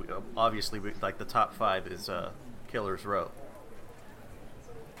 Because obviously, like the top 5 is Killer's Row.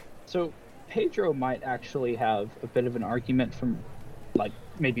 So Pedro might actually have a bit of an argument from, like,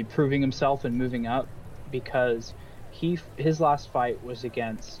 maybe proving himself and moving up, because his last fight was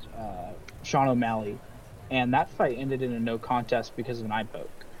against Sean O'Malley, and that fight ended in a no contest because of an eye poke.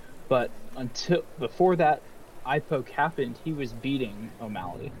 But before that eye poke happened, he was beating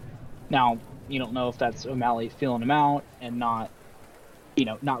O'Malley. Now, you don't know if that's O'Malley feeling him out and not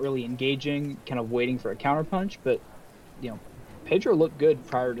really engaging, kind of waiting for a counterpunch, but Pedro looked good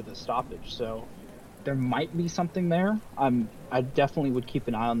prior to the stoppage, so there might be something there. I definitely would keep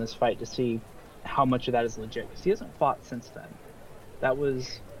an eye on this fight to see how much of that is legit, because he hasn't fought since then. That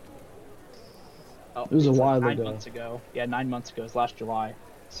was... it was a while ago. 9 months ago. Yeah, 9 months ago. It was last July.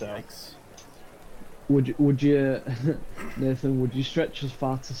 So... Yikes. Would you, Nathan, would you stretch as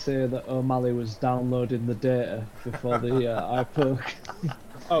far to say that O'Malley was downloading the data before the eye poke?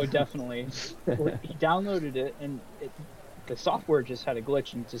 Oh, definitely. He downloaded it, and the software just had a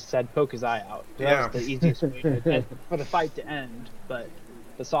glitch and just said poke his eye out. That was the easiest way for the fight to end, but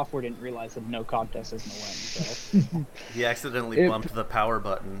the software didn't realize that no contest is no win. So. He accidentally bumped the power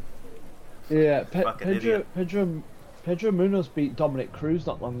button. Yeah, Idiot. Pedro Munoz beat Dominic Cruz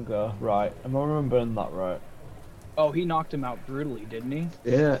not long ago, right? Am I remembering that right? Oh, he knocked him out brutally, didn't he?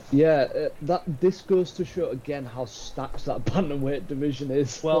 Yeah. This goes to show again how stacked that bantamweight division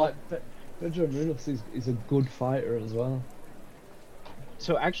is. Well, like, Pedro Munoz is a good fighter as well.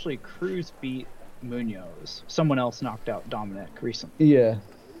 So actually, Cruz beat Munoz. Someone else knocked out Dominic recently. Yeah.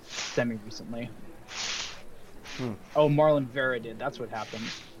 Semi-recently. Oh, Marlon Vera did. That's what happened.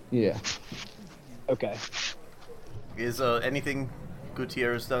 Yeah. Okay. Is anything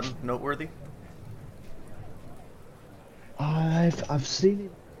Gutierrez done noteworthy? I've seen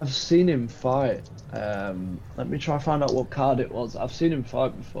him fight. Let me try and find out what card it was. I've seen him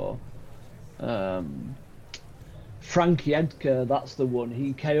fight before. Frankie Edgar, that's the one.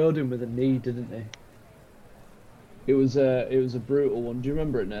 He KO'd him with a knee, didn't he? It was a brutal one. Do you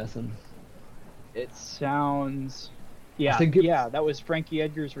remember it, Nathan? It sounds... Yeah, that was Frankie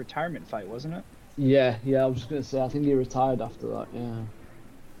Edgar's retirement fight, wasn't it? Yeah, I was just going to say, I think he retired after that, yeah.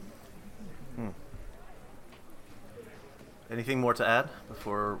 Anything more to add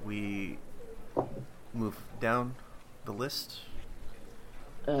before we move down the list?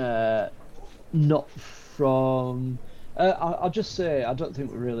 Not from... I'll just say, I don't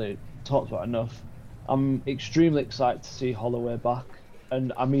think we really talked about it enough. I'm extremely excited to see Holloway back,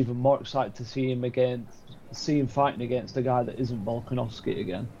 and I'm even more excited to see him fighting against a guy that isn't Volkanovski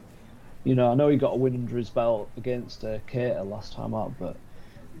again. I know he got a win under his belt against Cater last time out, but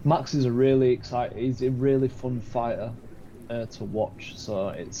Max is he's a really fun fighter to watch.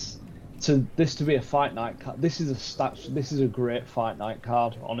 So this to be a fight night card. This is a great fight night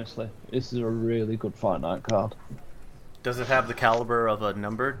card. Honestly, this is a really good fight night card. Does it have the caliber of a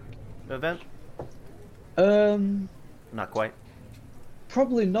numbered event? Not quite.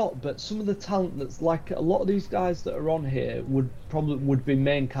 Probably not, but some of the talent that's like a lot of these guys that are on here would be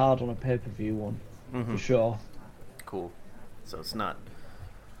main card on a pay-per-view one, for sure. Cool. So it's not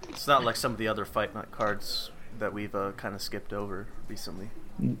like some of the other fight night cards that we've kind of skipped over recently.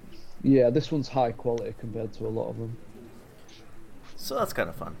 Yeah, this one's high quality compared to a lot of them. So that's kind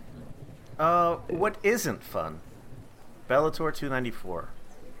of fun. What isn't fun? Bellator 294.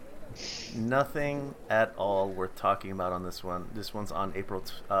 Nothing at all worth talking about on this one. This one's on April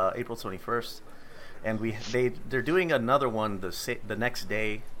 21st, and they're doing another one the next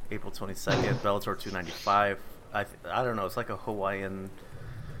day, April 22nd. Bellator 295. I don't know. It's like a Hawaiian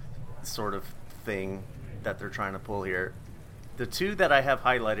sort of thing that they're trying to pull here. The two that I have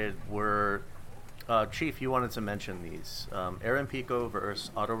highlighted were Chief. You wanted to mention these: Aaron Pico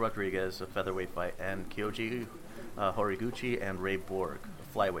versus Otto Rodriguez, a featherweight fight, and Kyoji Horiguchi and Ray Borg,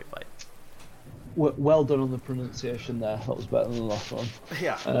 a flyweight fight. Well done on the pronunciation there. That was better than the last one.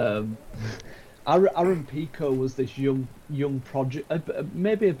 Yeah. Aaron Pico was this young prodigy,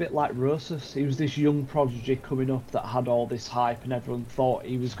 maybe a bit like Rosas. He was this young prodigy coming up that had all this hype, and everyone thought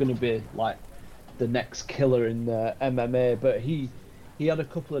he was going to be like the next killer in the MMA. But he had a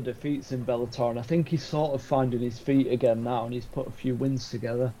couple of defeats in Bellator, and I think he's sort of finding his feet again now, and he's put a few wins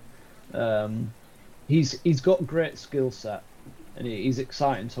together. He's got great skill set, and he's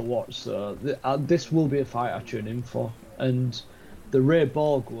exciting to watch. So this will be a fight I tune in for. And the Ray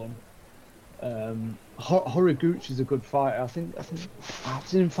Borg one, Horiguchi's a good fighter. I think I've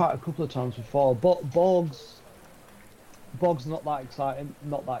seen him fight a couple of times before. But Bog's not that exciting.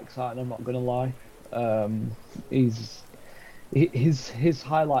 Not that exciting. I'm not gonna lie. His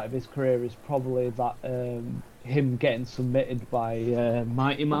highlight of his career is probably that him getting submitted by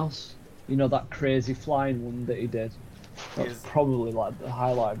Mighty Mouse. You know, that crazy flying one that he did. That's probably like the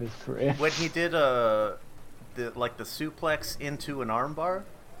highlight of his career. When he did the suplex into an armbar.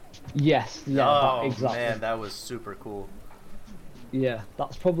 Yes. Yeah. Oh exactly. man, that was super cool. Yeah,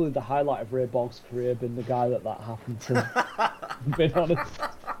 that's probably the highlight of Ray Boggs' career, being the guy that happened to. Being honest,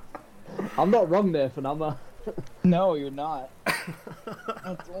 I'm not wrong, Nathan, am I? No, you're not.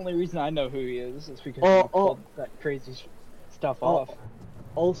 That's the only reason I know who he is because he pulled that crazy stuff off.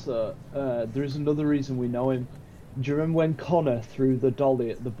 Also, there is another reason we know him. Do you remember when Connor threw the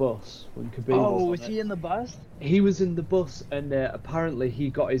dolly at the bus when Khabib was he in the bus? He was in the bus, and apparently he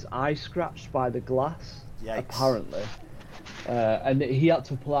got his eye scratched by the glass. Yikes. Apparently, and he had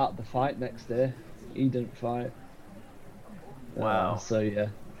to pull out the fight next day. He didn't fight. Wow. So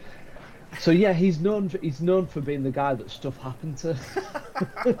yeah, he's known for being the guy that stuff happened to.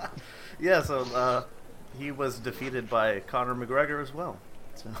 Yeah. So he was defeated by Conor McGregor as well.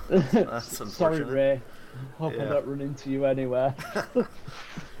 So that's unfortunate. Sorry, Ray. Hope I don't run into you anywhere.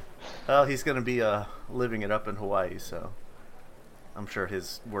 Well, he's going to be living it up in Hawaii, so I'm sure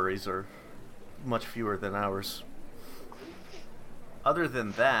his worries are much fewer than ours. Other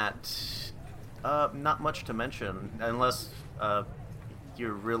than that, not much to mention, unless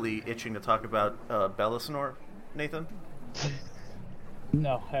you're really itching to talk about Bellator, Nathan?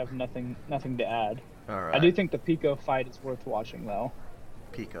 No, I have nothing to add. All right. I do think the Pico fight is worth watching, though.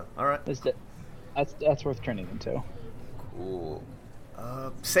 Pico. All right. That's worth turning into. Cool.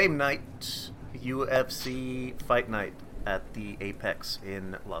 Same night, UFC Fight Night at the Apex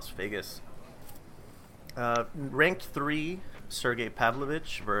in Las Vegas. Ranked 3, Sergey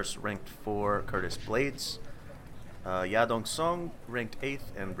Pavlovich versus ranked 4, Curtis Blades. Yadong Song ranked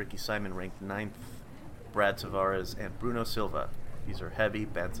 8th, and Ricky Simon ranked 9th. Brad Tavares and Bruno Silva. These are heavy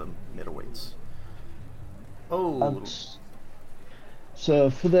bantam middleweights. So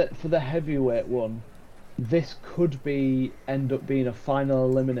for the heavyweight one, this could end up being a final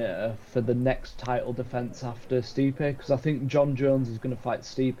eliminator for the next title defense after Stipe, because I think John Jones is going to fight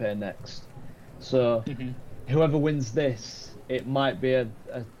Stipe next. So whoever wins this, it might be a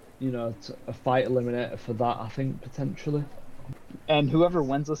fight eliminator for that, I think, potentially. And whoever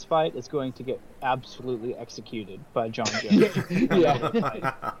wins this fight is going to get absolutely executed by John Jones.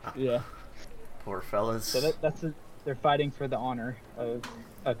 Yeah. Poor fellas. So they're fighting for the honor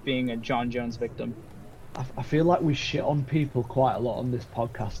of being a John Jones victim. I feel like we shit on people quite a lot on this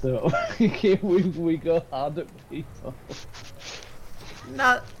podcast, don't we? we go hard at people.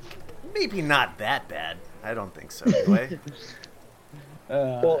 Maybe not that bad. I don't think so, anyway.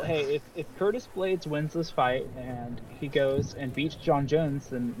 Well, hey, if Curtis Blades wins this fight and he goes and beats John Jones,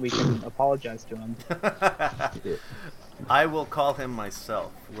 then we can apologize to him. I will call him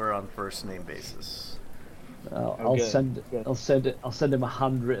myself. We're on first name basis. I'll send him a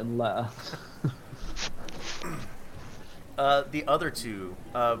handwritten letter. The other two,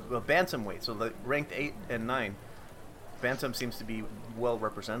 bantamweight, so the ranked 8 and 9. Bantam seems to be well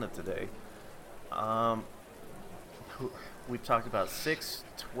represented today. We've talked about 6,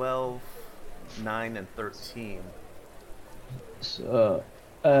 12, 9, and 13. So,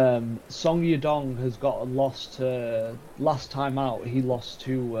 Song Yadong has got a loss to... Last time out, he lost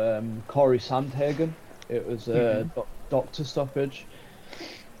to Corey Sandhagen. It was a doctor stoppage.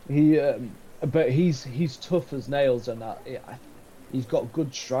 But he's tough as nails, and he's got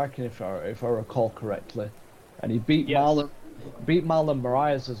good striking, if I recall correctly. And he beat Marlon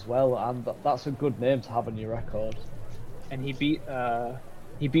Moraes as well, and that's a good name to have on your record. And he beat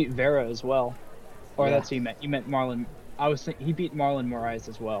Vera as well, or that's who you meant. You meant Marlon. He beat Marlon Moraes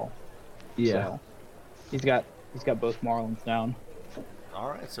as well. Yeah. So he's got both Marlons down. All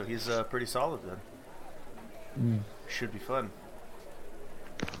right, so he's pretty solid then. Should be fun.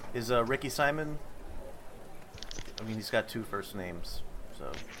 Is Ricky Simon? I mean, he's got 2 first names,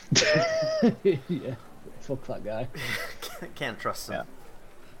 so. Yeah, fuck that guy. Can't trust him.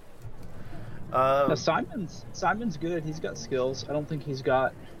 No, Simon's good. He's got skills. I don't think he's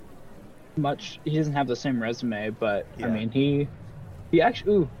got much. He doesn't have the same resume, but I mean, he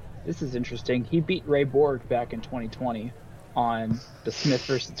actually. Ooh, this is interesting. He beat Ray Borg back in 2020 on the Smith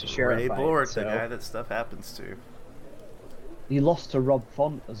versus Teixeira Ray fight. Borg, the guy that stuff happens to. He lost to Rob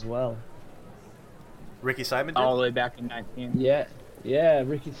Font as well. Ricky Simon did? All the way back in 19. Yeah.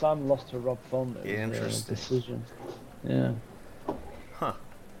 Ricky Simon lost to Rob Font. Interesting. Decision. Yeah. Huh.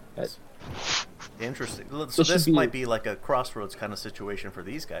 Interesting. So this might be like a crossroads kind of situation for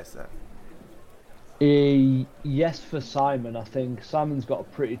these guys then. Yes, for Simon, I think Simon's got a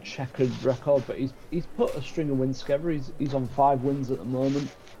pretty checkered record, but he's put a string of wins together. He's on 5 wins at the moment.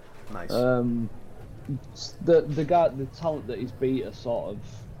 Nice. The talent that he's beat are sort of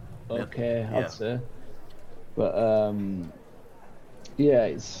okay, Yeah. I'd say. But yeah,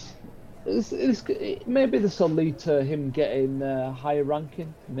 it's maybe this will lead to him getting higher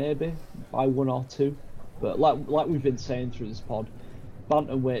ranking, maybe by 1 or 2. But like we've been saying through this pod,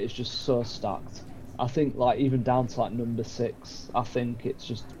 bantamweight is just so stacked. I think like even down to like number 6, I think it's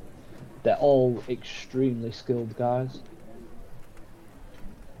just they're all extremely skilled guys.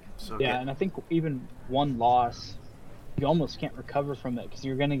 So Yeah, and I think even one loss, you almost can't recover from it because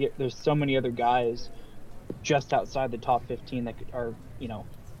you're gonna get. There's so many other guys just outside the top 15 that are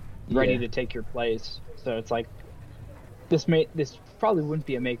ready to take your place. So it's like this probably wouldn't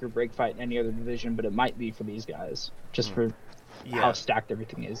be a make or break fight in any other division, but it might be for these guys just for how stacked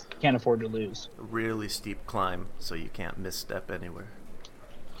everything is. You can't afford to lose. A really steep climb, so you can't misstep anywhere.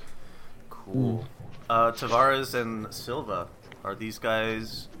 Cool. Tavares and Silva, are these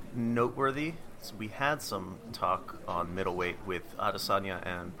guys noteworthy? So we had some talk on middleweight with Adesanya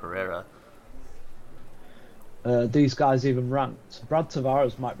and Pereira. These guys even ranked. Brad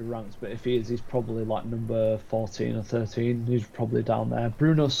Tavares might be ranked, but if he is, he's probably like number 14 or 13. He's probably down there.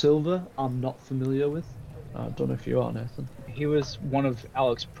 Bruno Silva, I'm not familiar with. I don't know if you are, Nathan. He was one of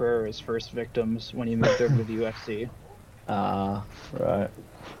Alex Pereira's first victims when he moved over to the UFC. Right.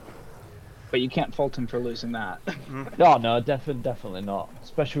 But you can't fault him for losing that. No, definitely not.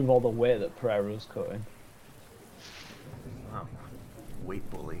 Especially with all the weight that Pereira was cutting. Wow. Weight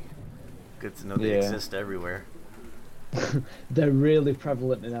bully. Good to know they exist everywhere. They're really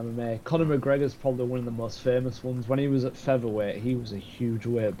prevalent in MMA. Conor McGregor's probably one of the most famous ones. When he was at featherweight, he was a huge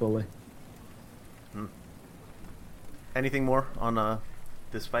weight bully. Anything more on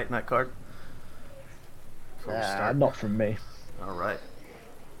this fight night card? Before we start? Not from me. All right.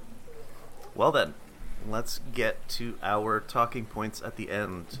 Well then, let's get to our talking points at the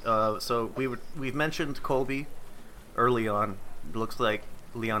end. So we've mentioned Colby early on. It looks like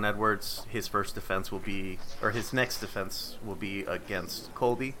Leon Edwards, his first defense will be, or his next defense will be against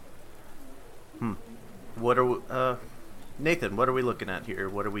Colby. What are we, Nathan? What are we looking at here?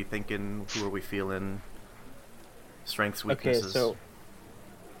 What are we thinking? Who are we feeling? Strengths, weaknesses. Okay,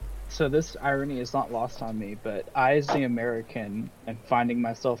 so this irony is not lost on me, but I, as the American, am finding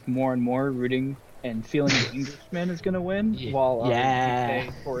myself more and more rooting and feeling the Englishman is going to win, while our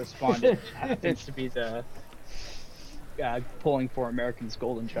UK correspondent happens to be the pulling for American's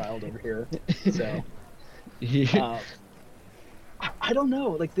golden child over here. So, I don't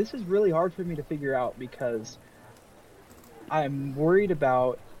know. Like, this is really hard for me to figure out because I'm worried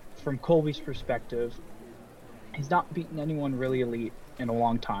about, from Colby's perspective, he's not beaten anyone really elite in a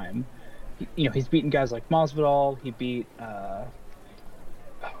long time. He's beaten guys like Masvidal. He beat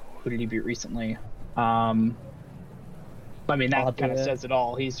who did he beat recently? I mean, that kind of says it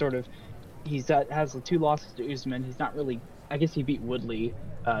all. Has the 2 losses to Usman. He's not really. I guess he beat Woodley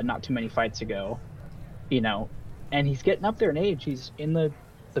not too many fights ago. And he's getting up there in age. He's in the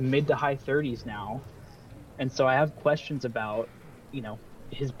mid to high 30s now, and so I have questions about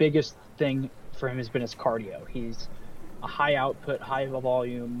his biggest thing for him has been his cardio. He's a high output, high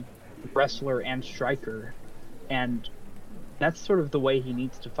volume wrestler and striker, and that's sort of the way he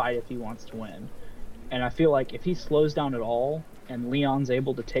needs to fight if he wants to win. And I feel like if he slows down at all and Leon's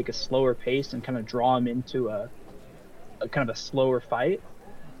able to take a slower pace and kind of draw him into a kind of a slower fight,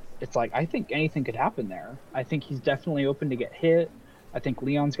 it's like I think anything could happen there. I think he's definitely open to get hit. I think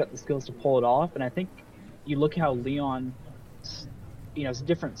Leon's got the skills to pull it off, and I think you look how Leon, it's a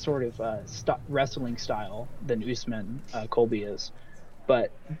different sort of wrestling style than Usman, Colby is.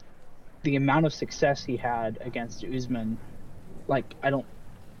 But the amount of success he had against Usman,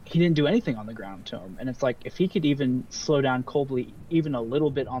 he didn't do anything on the ground to him. And it's like, if he could even slow down Colby even a little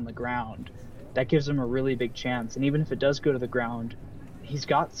bit on the ground, that gives him a really big chance. And even if it does go to the ground, he's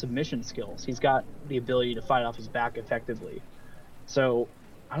got submission skills. He's got the ability to fight off his back effectively. So,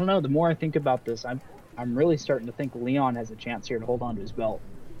 I don't know, the more I think about this, I'm really starting to think Leon has a chance here to hold on to his belt.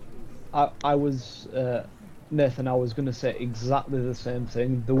 Nathan, I was going to say exactly the same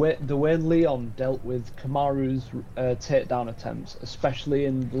thing. The way Leon dealt with Kamaru's takedown attempts, especially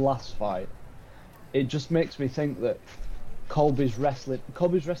in the last fight, it just makes me think that Colby's wrestling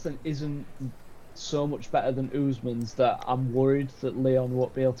isn't so much better than Usman's that I'm worried that Leon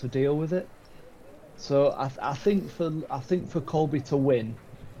won't be able to deal with it. So I think for Colby to win,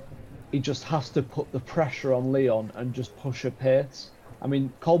 he just has to put the pressure on Leon and just push a pace. I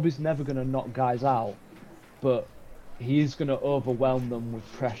mean, Colby's never going to knock guys out, but he's going to overwhelm them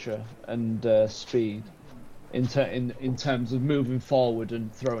with pressure and speed in terms of moving forward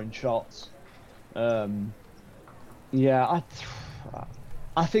and throwing shots. Yeah,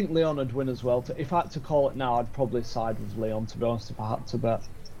 I think Leon would win as well. If I had to call it now, I'd probably side with Leon, to be honest, if I had to bet.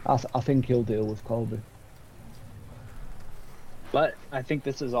 I think he'll deal with Colby. But I think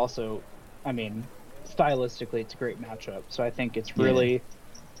this is also, I mean, stylistically, it's a great matchup. So I think it's really,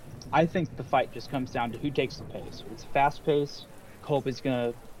 I think the fight just comes down to who takes the pace. If it's fast pace, Colby's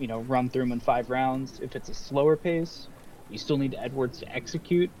gonna, run through him in 5 rounds. If it's a slower pace, you still need Edwards to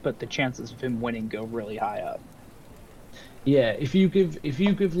execute, but the chances of him winning go really high up. Yeah, if you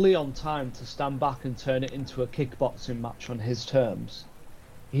give Leon time to stand back and turn it into a kickboxing match on his terms,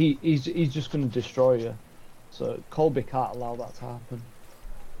 he's just going to destroy you. So Colby can't allow that to happen.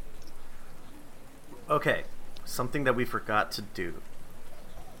 Okay, something that we forgot to do.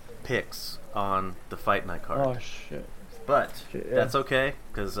 Picks on the Fight Night card. Oh shit! But yeah. That's okay,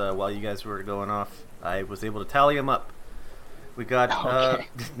 because while you guys were going off, I was able to tally them up. We got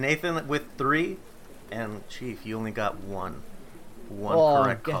Nathan with 3, and Chief, you only got 1. One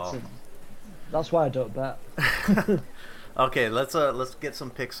correct call. Him. That's why I don't bet. Okay, let's get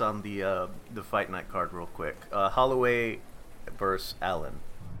some picks on the Fight Night card real quick. Holloway versus Allen.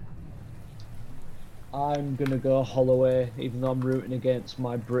 I'm gonna go Holloway, even though I'm rooting against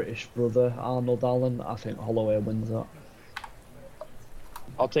my British brother Arnold Allen. I think Holloway wins that.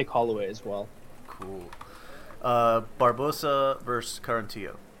 I'll take Holloway as well. Cool. Barbosa versus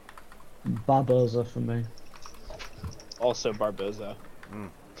Carantillo. Barboza for me. Also Barboza.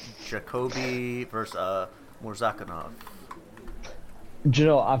 Jacoby versus Murzakanov. Do you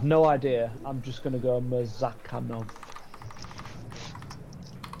know, I've no idea. I'm just gonna go Murzakanov.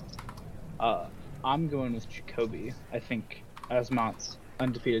 I'm going with Jacoby. I think Asmont's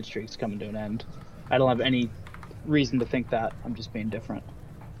undefeated streak's coming to an end. I don't have any reason to think that. I'm just being different.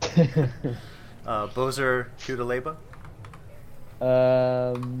 Bozer Kutaleba.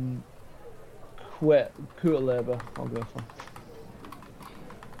 Kutaleba, I'll go for.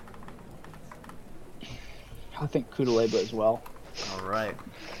 I think Kutaleba as well. All right,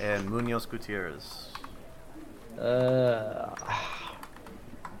 and Munoz Gutierrez.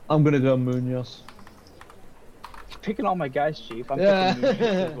 I'm gonna go Munoz. You're picking all my guys, Chief. I'm picking Munoz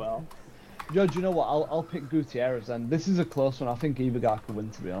as well. Yo, do you know what? I'll pick Gutierrez, and this is a close one. I think either guy could win,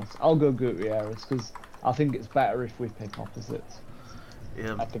 to be honest. I'll go Gutierrez because I think it's better if we pick opposites.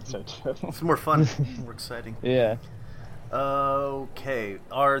 Yeah, I think so too. it's more fun, more exciting. Yeah. Okay,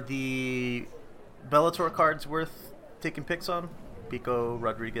 are the Bellator cards worth taking picks on? Pico,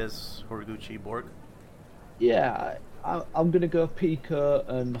 Rodriguez, Horiguchi, Borg. Yeah, I'm gonna go Pico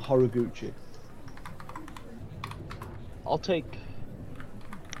and Horiguchi. I'll take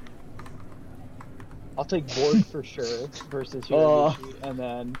Borg for sure versus Horiguchi, and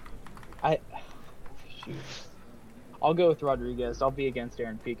then I'll go with Rodriguez. I'll be against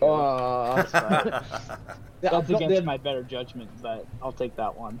Aaron Pico. That's against my better judgment, but I'll take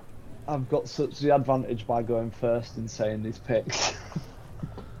that one. I've got such the advantage by going first and saying these picks.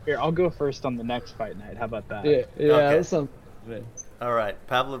 Here, I'll go first on the next fight night. How about that? Yeah, Okay. that sounds good. All right,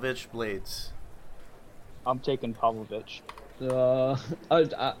 Pavlovich Blades. I'm taking Pavlovich. I'm.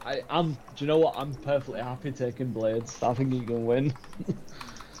 Do you know what? I'm perfectly happy taking Blades. I think he can win.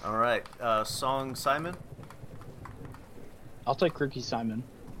 All right, Song Simon. I'll take Ricky Simon.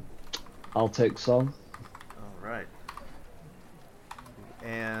 I'll take Song. All right,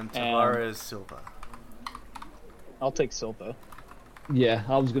 and Tavares Silva. I'll take Silva. Yeah,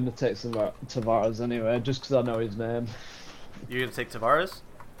 I was gonna take Tavares anyway, just because I know his name. You're gonna take Tavares?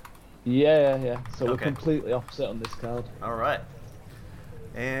 Yeah. So we're Okay. completely opposite on this card. All right,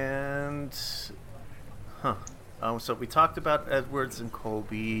 and so we talked about Edwards and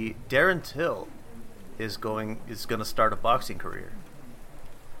Colby. Darren Till is gonna start a boxing career.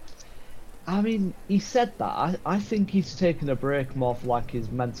 I mean, he said that. I think he's taking a break more for like his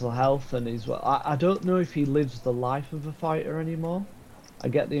mental health and his. I don't know if he lives the life of a fighter anymore. I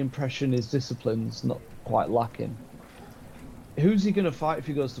get the impression his discipline's not quite lacking. Who's he going to fight if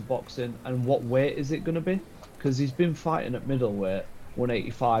he goes to boxing, and what weight is it going to be? Because he's been fighting at middleweight,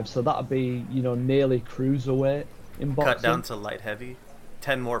 185, so that'd be, nearly cruiserweight in boxing. Cut down to light heavy,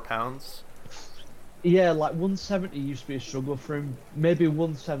 10 more pounds. Yeah, like 170 used to be a struggle for him. Maybe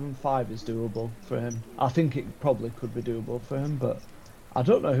 175 is doable for him. I think it probably could be doable for him, but I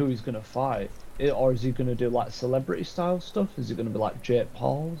don't know who he's going to fight. Or is he going to do like celebrity style stuff? Is he going to be like Jake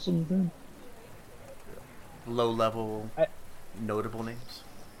Paul or something? Low level, notable names.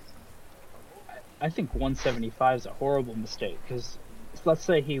 I think 175 is a horrible mistake because let's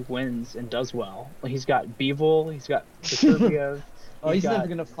say he wins and does well. Like, he's got Bivol, he's got Kuturbiev. He's never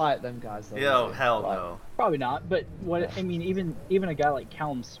gonna fight them guys though. Yo, hell no. Probably not. But what I mean, even a guy like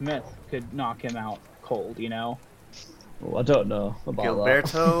Callum Smith could knock him out cold. Well, I don't know about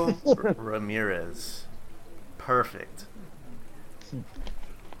Gilberto Ramirez. Perfect.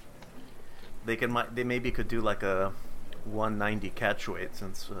 They maybe could do like a 190 catch weight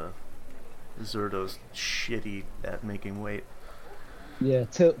since Zurdo's shitty at making weight. Yeah,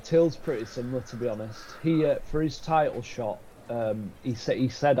 Till's pretty similar, to be honest. He for his title shot, he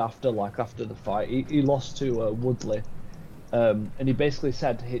said after the fight, he lost to Woodley, and he basically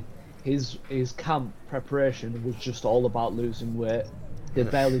said his camp preparation was just all about losing weight. They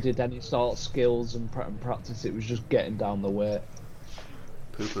barely did any sort of skills and practice. It was just getting down the weight.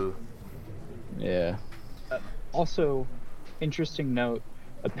 Poo-poo. Yeah. Also, interesting note,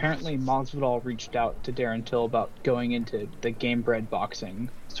 apparently Masvidal reached out to Darren Till about going into the game-bred boxing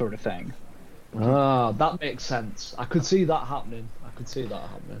sort of thing. Ah, that makes sense. I could see that happening.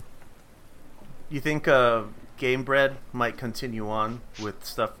 You think Gamebred might continue on with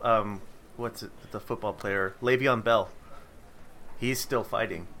stuff? What's it? The football player Le'Veon Bell. He's still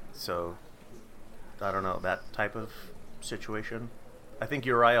fighting, so I don't know that type of situation. I think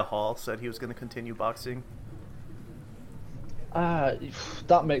Uriah Hall said he was going to continue boxing.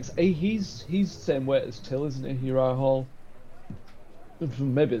 That makes he's the same weight as Till, isn't he? Uriah Hall.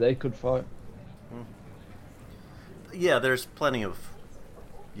 Maybe they could fight. Yeah, there's plenty of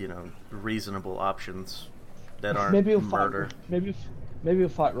reasonable options that aren't maybe he'll murder. Maybe he'll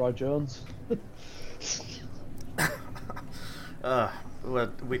fight Roy Jones.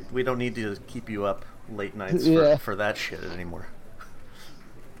 Well, we don't need to keep you up late nights for that shit anymore.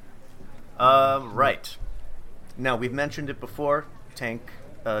 Right. Now, we've mentioned it before. Tank,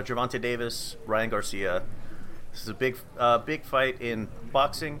 Gervonta Davis, Ryan Garcia. This is a big fight in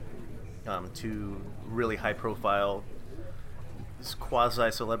boxing. Two really high-profile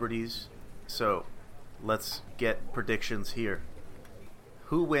quasi-celebrities. So, let's get predictions here.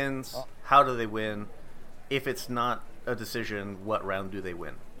 Who wins? How do they win? If it's not a decision, what round do they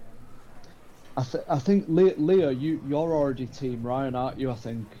win? I think Leo, you're already team Ryan, aren't you? I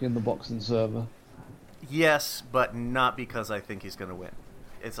think in the boxing server. Yes, but not because I think he's going to win.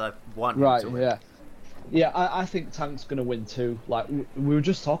 It's I want him to win. Yeah. I think Tank's going to win too. Like we were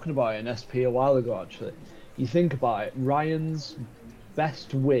just talking about it in SP a while ago. Actually, you think about it, Ryan's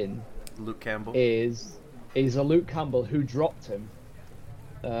best win, Luke Campbell, is a Luke Campbell who dropped him,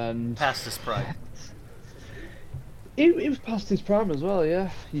 and past his prime. He was past his prime as well. Yeah,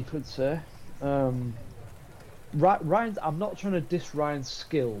 you could say. Ryan's. I'm not trying to diss Ryan's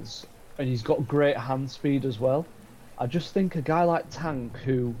skills, and he's got great hand speed as well. I just think a guy like Tank,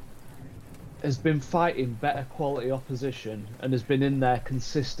 who has been fighting better quality opposition and has been in there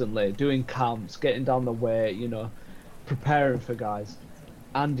consistently, doing camps, getting down the weight, preparing for guys,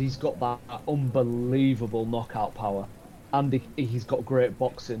 and he's got that unbelievable knockout power, and he's got great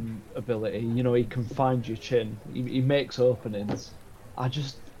boxing ability. He can find your chin. He makes openings. I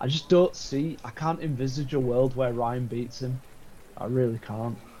just don't see. I can't envisage a world where Ryan beats him. I really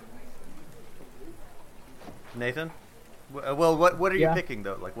can't. Nathan? Well, what are you picking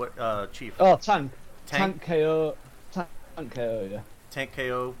though? Like what? Chief? Oh, Tank KO. Tank KO. Yeah. Tank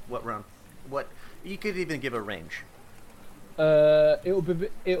KO. What round? What? You could even give a range.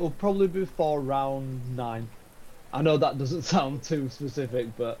 It'll probably be for round 9. I know that doesn't sound too specific,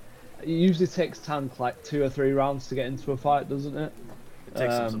 but it usually takes Tank like 2 or 3 rounds to get into a fight, doesn't it? It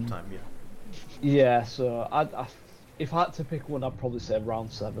takes him some time, yeah. Yeah, so if I had to pick one, I'd probably say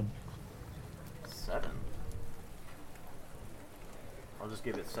round 7. 7? I'll just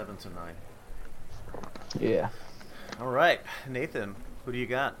give it 7 to 9. Yeah. All right, Nathan, who do you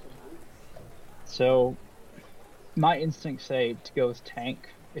got? So, my instincts say to go with Tank.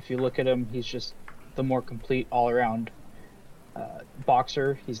 If you look at him, he's just the more complete all-around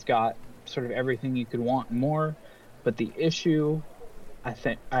boxer. He's got sort of everything you could want and more. But the issue, I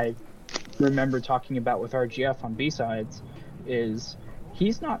think I remember talking about with RGF on B-Sides, is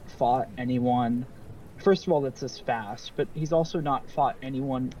he's not fought anyone, first of all, that's this fast, but he's also not fought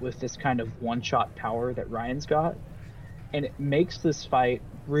anyone with this kind of one-shot power that Ryan's got. And it makes this fight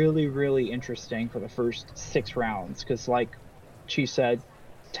really, really interesting for the first 6 rounds, because like Chief said,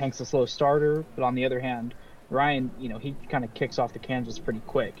 Tank's a slow starter, but on the other hand, Ryan, he kind of kicks off the canvas pretty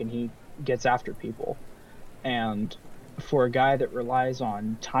quick, and he gets after people. And for a guy that relies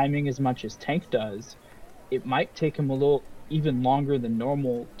on timing as much as Tank does, it might take him a little even longer than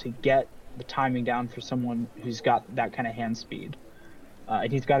normal to get the timing down for someone who's got that kind of hand speed.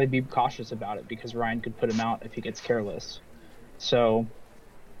 And he's got to be cautious about it because Ryan could put him out if he gets careless. So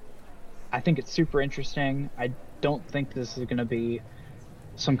I think it's super interesting. I don't think this is going to be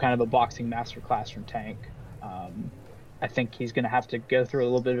some kind of a boxing masterclass from Tank. I think he's going to have to go through a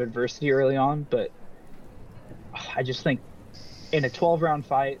little bit of adversity early on, but I just think in a 12-round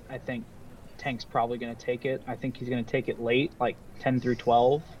fight, I think Tank's probably going to take it. I think he's going to take it late, like 10 through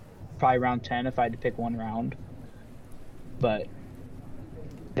 12, probably round 10 if I had to pick one round. But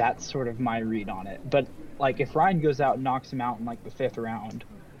that's sort of my read on it. But like if Ryan goes out and knocks him out in like the 5th round,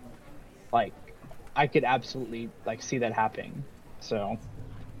 like I could absolutely like see that happening. So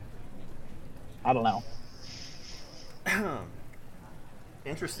I don't know.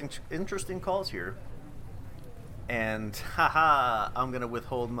 Interesting calls here. And haha, I'm gonna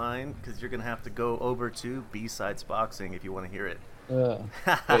withhold mine because you're gonna have to go over to B-Sides Boxing if you want to hear it.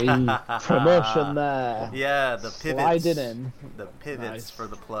 Promotion there. Yeah, the pivots. Sliding in. The pivots Nice. for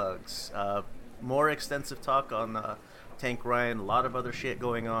the plugs. More extensive talk on Tank Ryan. A lot of other shit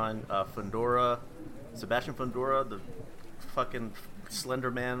going on. Sebastian Fundora, the fucking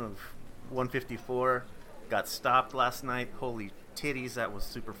slender man of 154, got stopped last night. Holy titties, that was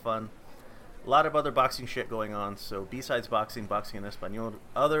super fun. A lot of other boxing shit going on. So besides boxing in Espanol,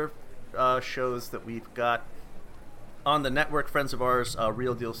 other shows that we've got on the network, friends of ours,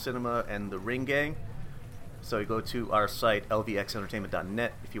 Real Deal Cinema and The Ring Gang. So you go to our site,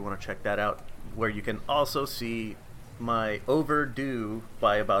 lvxentertainment.net, if you want to check that out, where you can also see my overdue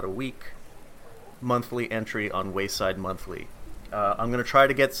by about a week monthly entry on Wayside Monthly. I'm going to try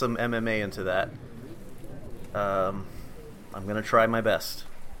to get some MMA into that. I'm going to try my best.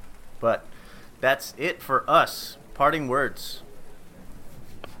 But that's it for us. Parting words.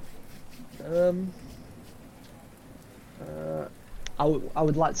 I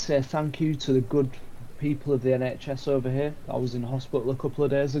would like to say thank you to the good people of the NHS over here. I was in hospital a couple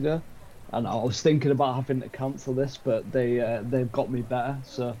of days ago, and I was thinking about having to cancel this, but they've got me better.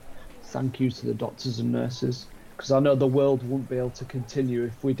 So thank you to the doctors and nurses, because I know the world wouldn't be able to continue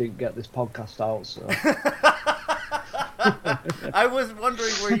if we didn't get this podcast out. So I was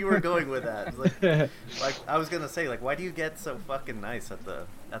wondering where you were going with that. Like I was gonna say, like, why do you get so fucking nice at the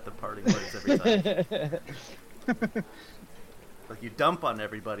parting words every time? Like you dump on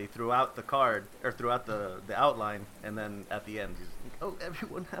everybody throughout the card or throughout the outline, and then at the end, oh,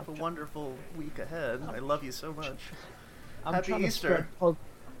 everyone have a wonderful week ahead. I love you so much. Happy Easter.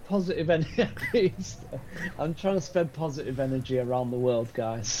 Positive energy. I'm trying to spread positive energy around the world,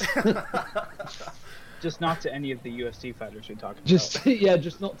 guys. Just not to any of the UFC fighters we talked about.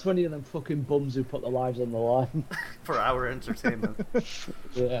 Just not to any of them fucking bums who put their lives on the line. For our entertainment.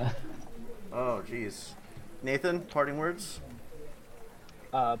 Yeah. Oh, jeez. Nathan, parting words?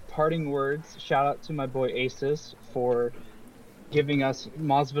 Parting words. Shout out to my boy Aces for giving us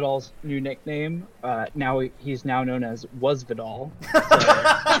Masvidal's new nickname. He's now known as Wasvidal.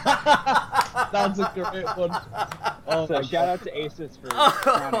 That's a great one. Oh, so shout out to Aces for.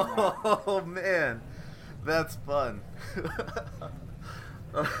 Oh man, that's fun.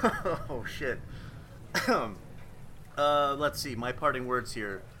 Oh shit. Let's see. My parting words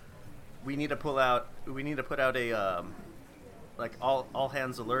here. We need to put out a like all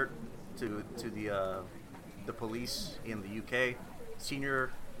hands alert to the police in the UK.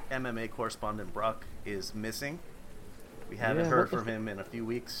 Senior MMA correspondent Brock is missing. We haven't heard from him in a few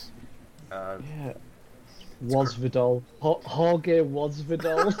weeks. Yeah. Wasvidal. Jorge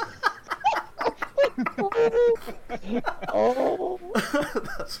Wasvidal. Oh.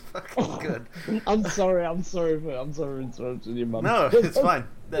 That's fucking good. I'm sorry for interrupting you, man. No, it's fine.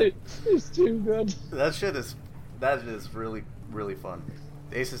 It's too good. That is really, really fun.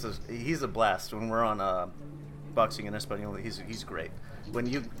 Aces he's a blast. When we're on Boxing in Espanol, he's great. When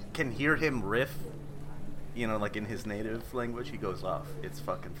you can hear him riff, like in his native language, he goes off. It's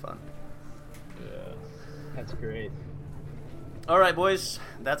fucking fun. Yeah. That's great. All right, boys.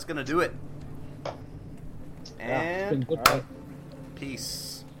 That's going to do it. And it's been good,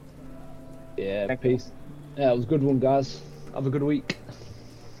 peace. Yeah, peace. Yeah, it was a good one, guys. Have a good week.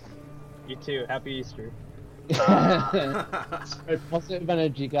 You too. Happy Easter. Spread positive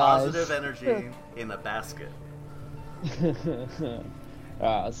energy, guys. Positive energy in a basket. Alright,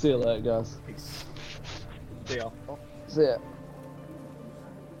 I'll see you later, guys. Peace. See y'all. See ya.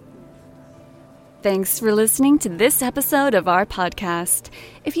 Thanks for listening to this episode of our podcast.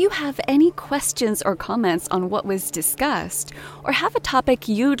 If you have any questions or comments on what was discussed, or have a topic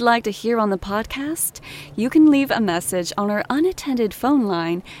you'd like to hear on the podcast, you can leave a message on our unattended phone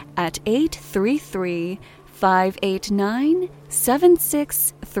line at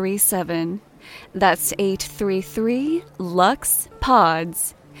 833-589-7637. That's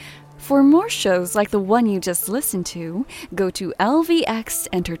 833-LUX-PODS. For more shows like the one you just listened to, go to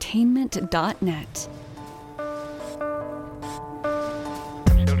lvxentertainment.net.